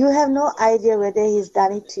 You have no idea whether he's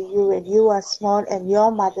done it to you when you are small and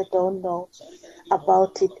your mother don't know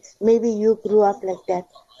about it. Maybe you grew up like that.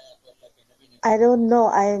 I don't know,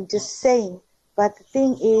 I am just saying. But the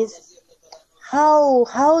thing is, how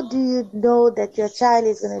do you know that your child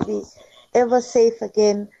is going to be ever safe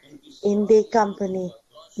again in their company?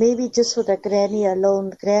 Maybe just with the granny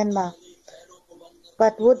alone, grandma.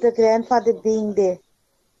 But with the grandfather being there,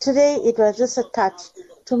 today it was just a touch.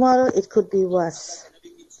 Tomorrow it could be worse.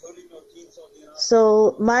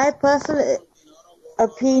 So my personal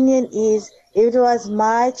opinion is, if it was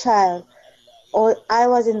my child or I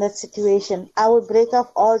was in that situation, I would break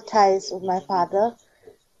off all ties with my father,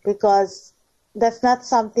 because that's not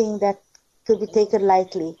something that could be taken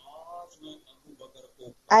lightly.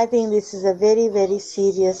 I think this is a very, very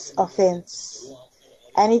serious offense.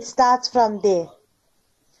 And it starts from there.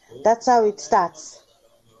 That's how it starts.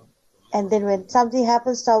 And then when something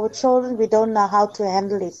happens to our children, we don't know how to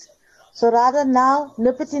handle it. So rather now,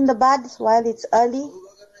 nip it in the bud while it's early.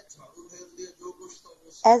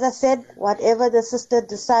 As I said, whatever the sister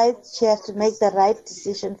decides, she has to make the right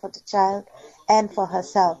decision for the child and for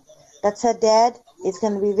herself. That's her dad. It's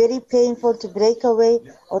going to be very painful to break away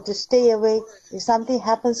or to stay away. If something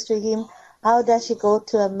happens to him, how does she go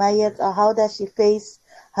to a mayat, or how does she face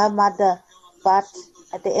her mother? But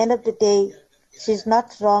at the end of the day, she's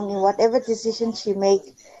not wrong in whatever decision she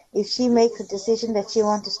makes. If she makes a decision that she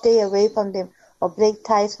wants to stay away from them or break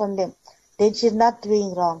ties from them, then she's not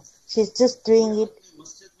doing wrong. She's just doing it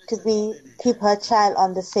to keep her child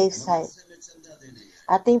on the safe side.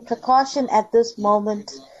 I think precaution at this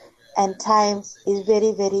moment and time is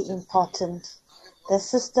very, very important. The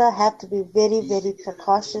sister have to be very, very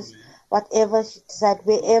precautious. Whatever she decides,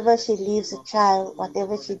 wherever she leaves a child,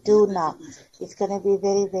 whatever she do now, it's going to be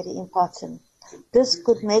very, very important. This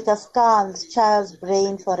could make a scar on the child's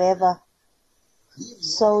brain forever.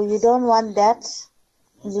 So you don't want that.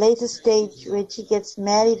 In later stage, when she gets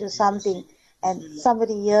married or something, and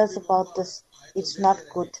somebody hears about this, it's not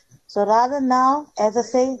good. So rather now, as I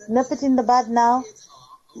say, nip it in the bud now.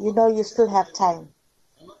 You know you still have time.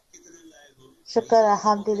 Shukr,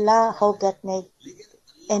 alhamdulillah. Hope that made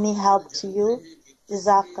any help to you.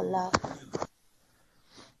 Jazakallah.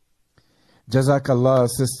 Jazakallah,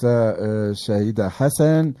 Sister Shaida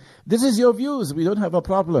Hassan. This is your views. We don't have a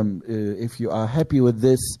problem. If you are happy with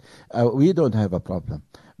this, we don't have a problem.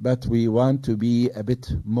 But we want to be a bit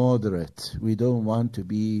moderate. We don't want to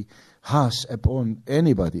be harsh upon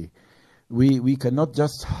anybody. We cannot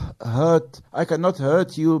just I cannot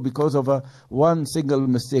hurt you because of one single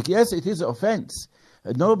mistake. Yes, it is offense.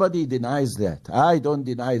 Nobody denies that. I don't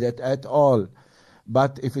deny that at all.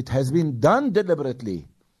 But if it has been done deliberately,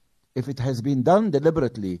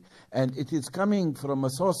 and it is coming from a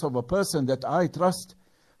source of a person that I trust,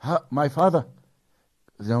 my father,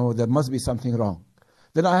 no, there must be something wrong.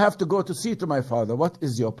 Then I have to go to see to my father, what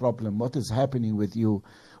is your problem? What is happening with you?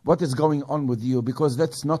 What is going on with you? Because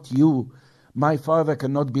that's not you. My father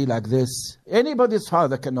cannot be like this. Anybody's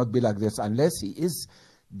father cannot be like this unless he is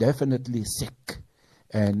definitely sick.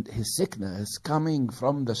 And his sickness coming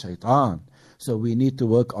from the shaitan. So we need to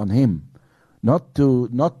work on him. Not to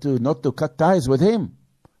cut ties with him.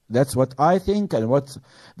 That's what I think, and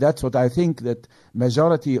that's what I think that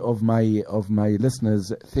majority of my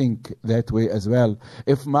listeners think that way as well.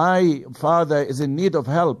 If my father is in need of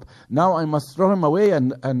help, now I must throw him away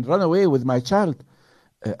and run away with my child.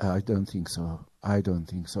 I don't think so.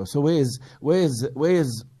 So where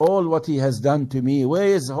is all what he has done to me? Where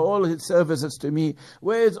is all his services to me?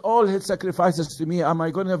 Where is all his sacrifices to me? Am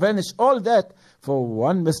I going to vanish all that for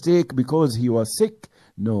one mistake because he was sick?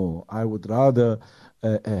 No, I would rather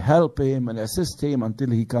help him and assist him until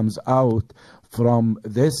he comes out from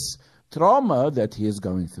this trauma that he is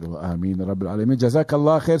going through. Ameen Rabbil Alameen.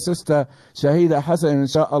 Jazakallah khair, Sister Shahida Hassan.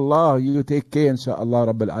 Insha'Allah, you take care,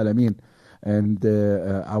 Insha'Allah Rabbil Alameen. And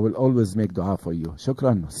I will always make dua for you.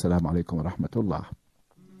 Shukran. Assalamu alaikum wa rahmatullah.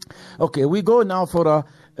 Okay, we go now for a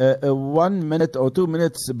 1 minute or 2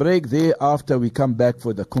 minutes break. Thereafter, we come back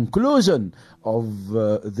for the conclusion of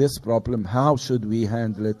this problem. How should we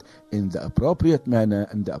handle it in the appropriate manner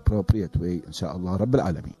and the appropriate way, inshaAllah Rabbil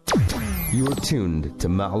Alameen. You are tuned to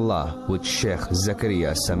Ma'Allah with Sheikh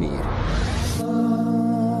Zakaria Samir.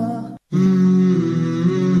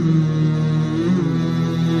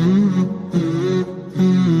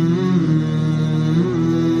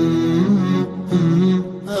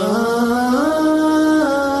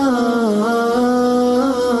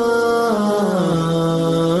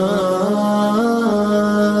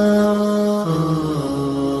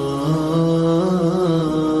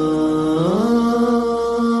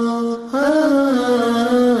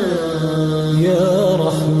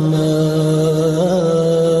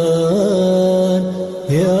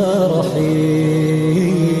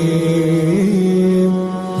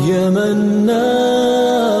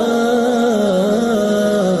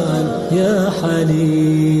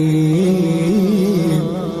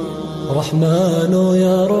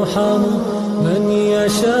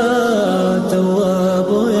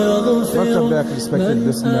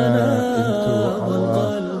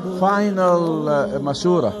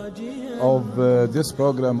 Mashurah of this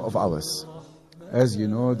program of ours. As you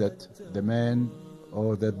know, that the man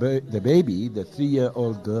or the baby, the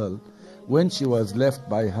 3-year-old girl, when she was left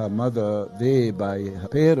by her mother, by her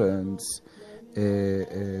parents,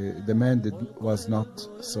 the man was not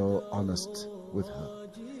so honest with her.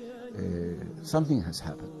 Something has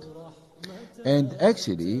happened. And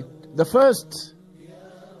actually, the first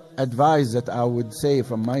advice that I would say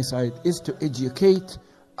from my side is to educate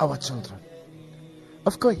our children.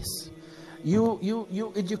 Of course,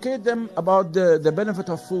 you educate them about the benefit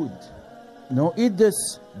of food. No, eat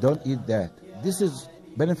this, don't eat that. This is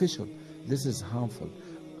beneficial, this is harmful.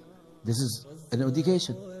 This is an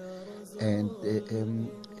education. And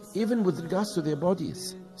even with regards to their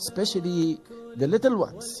bodies, especially the little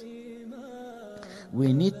ones,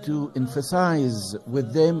 we need to emphasize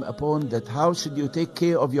with them upon that how should you take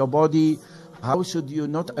care of your body. How should you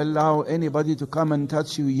not allow anybody to come and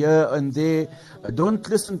touch you here and there? Don't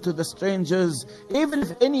listen to the strangers. Even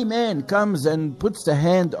if any man comes and puts a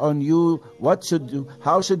hand on you,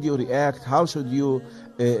 how should you react? How should you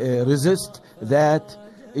resist that?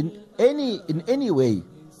 In any way.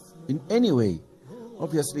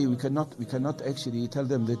 Obviously, we cannot actually tell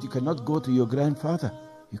them that you cannot go to your grandfather.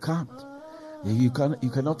 You can't. You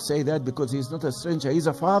cannot say that because he's not a stranger. He's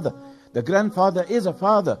a father. The grandfather is a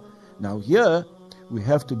father. Now here, we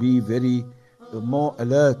have to be very more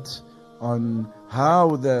alert on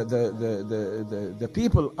how the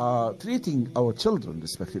people are treating our children,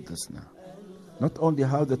 respected listener. Not only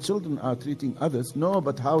how the children are treating others, no,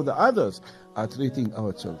 but how the others are treating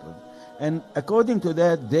our children. And according to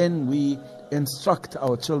that, then we instruct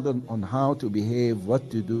our children on how to behave, what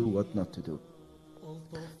to do, what not to do.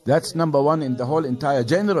 That's number one in the whole entire,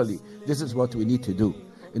 generally, this is what we need to do.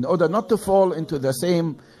 In order not to fall into the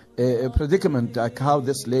same predicament like how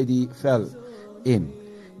this lady fell in.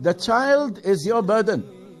 The child is your burden.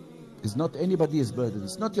 It's not anybody's burden.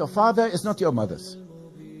 It's not your father, it's not your mother's.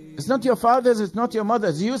 It's not your father's, it's not your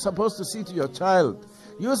mother's. You're supposed to see to your child.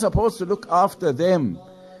 You're supposed to look after them.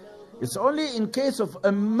 It's only in case of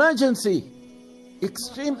emergency,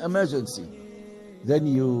 extreme emergency, then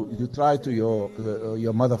you try to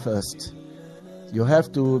your mother first. You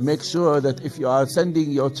have to make sure that if you are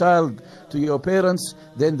sending your child to your parents,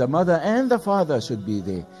 then the mother and the father should be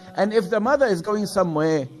there. And if the mother is going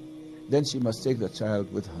somewhere, then she must take the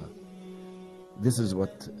child with her. This is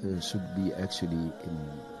what should be actually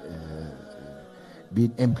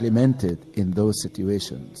being implemented in those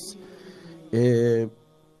situations.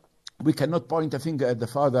 We cannot point a finger at the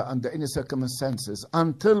father under any circumstances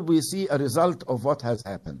until we see a result of what has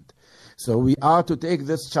happened. So we are to take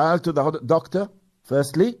this child to the doctor.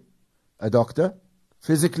 Firstly, a doctor,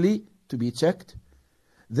 physically to be checked.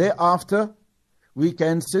 Thereafter, we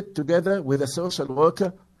can sit together with a social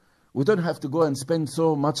worker. We don't have to go and spend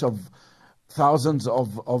so much of thousands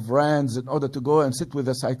of rands in order to go and sit with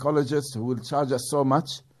a psychologist who will charge us so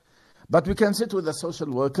much. But we can sit with a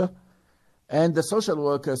social worker, and the social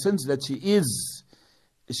worker, since that she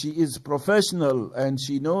is professional and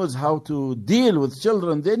she knows how to deal with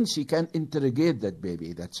children, then she can interrogate that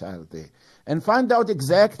baby, that child there, and find out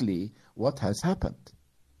exactly what has happened.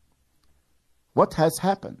 What has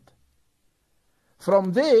happened?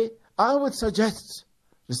 From there, I would suggest,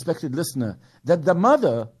 respected listener, that the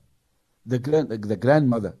mother, the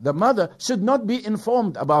grandmother, the mother should not be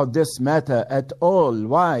informed about this matter at all.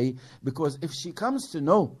 Why? Because if she comes to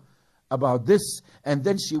know about this, and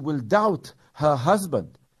then she will doubt her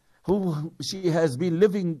husband, who she has been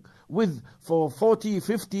living with for 40,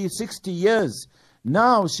 50, 60 years.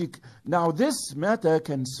 Now this matter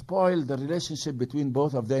can spoil the relationship between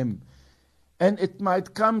both of them. And it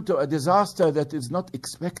might come to a disaster that is not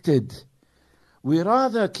expected. We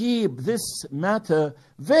rather keep this matter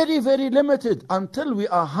very, very limited until we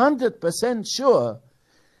are 100% sure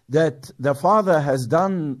that the father has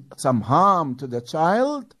done some harm to the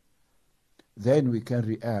child. Then we can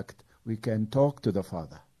react. We can talk to the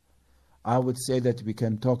father. I would say that we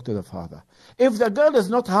can talk to the father. If the girl is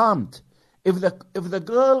not harmed, if the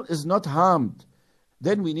girl is not harmed,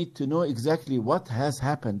 then we need to know exactly what has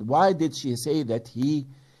happened. Why did she say that he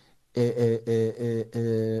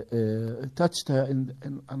touched her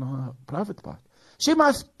on her private part? She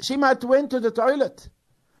might went to the toilet.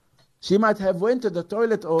 She might have went to the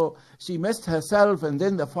toilet, or she missed herself, and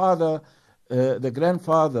then the father, the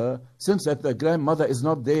grandfather, since that the grandmother is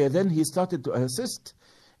not there, then he started to assist,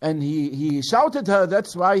 and he shouted her.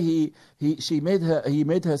 That's why he made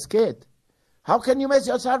her scared. How can you mess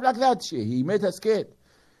yourself like that? He made her scared.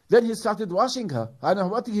 Then he started washing her. I don't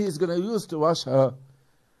know what he is going to use to wash her.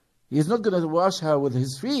 He is not going to wash her with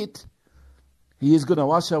his feet. He is going to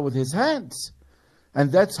wash her with his hands.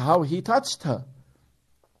 And that's how he touched her.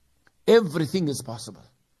 Everything is possible.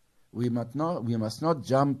 We must not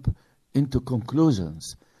jump into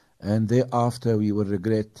conclusions, and thereafter we will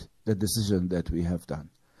regret the decision that we have done.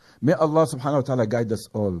 May Allah subhanahu wa ta'ala guide us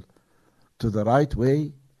all to the right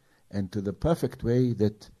way and to the perfect way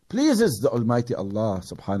that pleases the Almighty Allah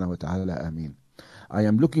subhanahu wa ta'ala. Ameen. I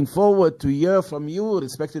am looking forward to hear from you,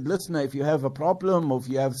 respected listener. If you have a problem, or if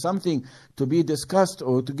you have something to be discussed,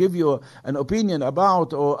 or to give you an opinion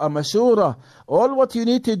about, or a mashurah, all what you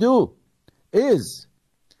need to do is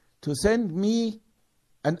to send me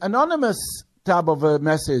an anonymous type of a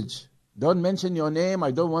message. Don't mention your name.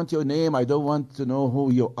 I don't want your name. I don't want to know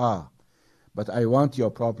who you are. But I want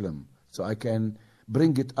your problem, so I can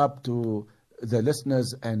bring it up to the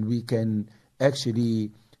listeners, and we can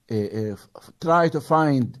actually try to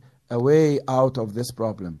find a way out of this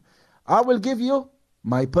problem. I will give you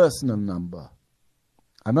my personal number.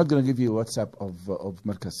 I'm not going to give you WhatsApp of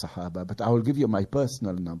Markaz Sahaba, but I will give you my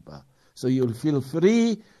personal number. So you'll feel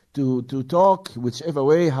free to talk whichever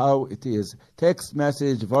way, how it is. Text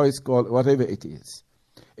message, voice call, whatever it is.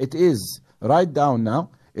 It is, write down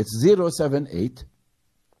now, it's 078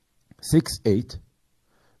 68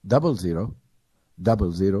 00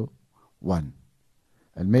 001.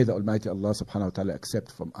 And may the Almighty Allah subhanahu wa ta'ala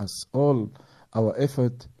accept from us all our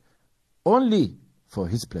effort only for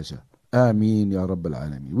His pleasure. Ameen ya Rabbil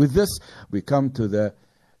Alameen. With this, we come to the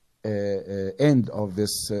end of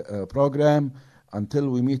this program. Until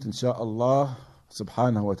we meet, insha'Allah,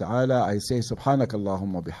 subhanahu wa ta'ala, I say, subhanak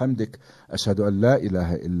Allahumma bihamdik, ashhadu an la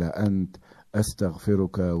ilaha illa ant,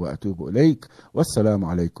 astaghfiruka wa atubu ilayk. Wassalamu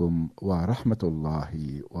alaikum wa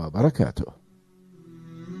rahmatullahi wa barakatuh.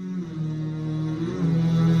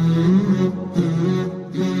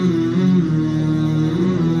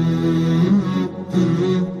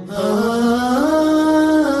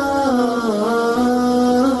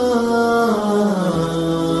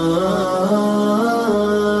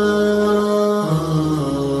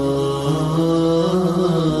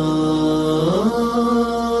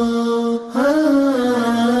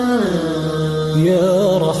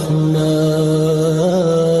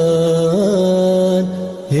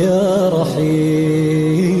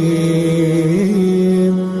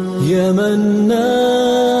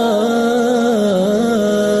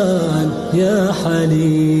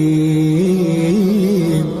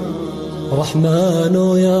 رحمن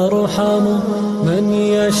يرحم من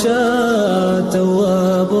يشاء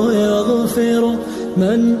تواب يغفر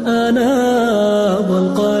من أناب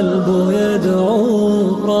والقلب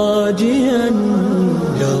يدعو راجيا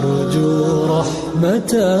يرجو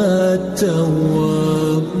رحمة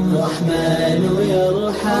التواب رحمن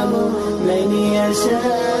يرحم من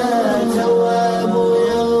يشاء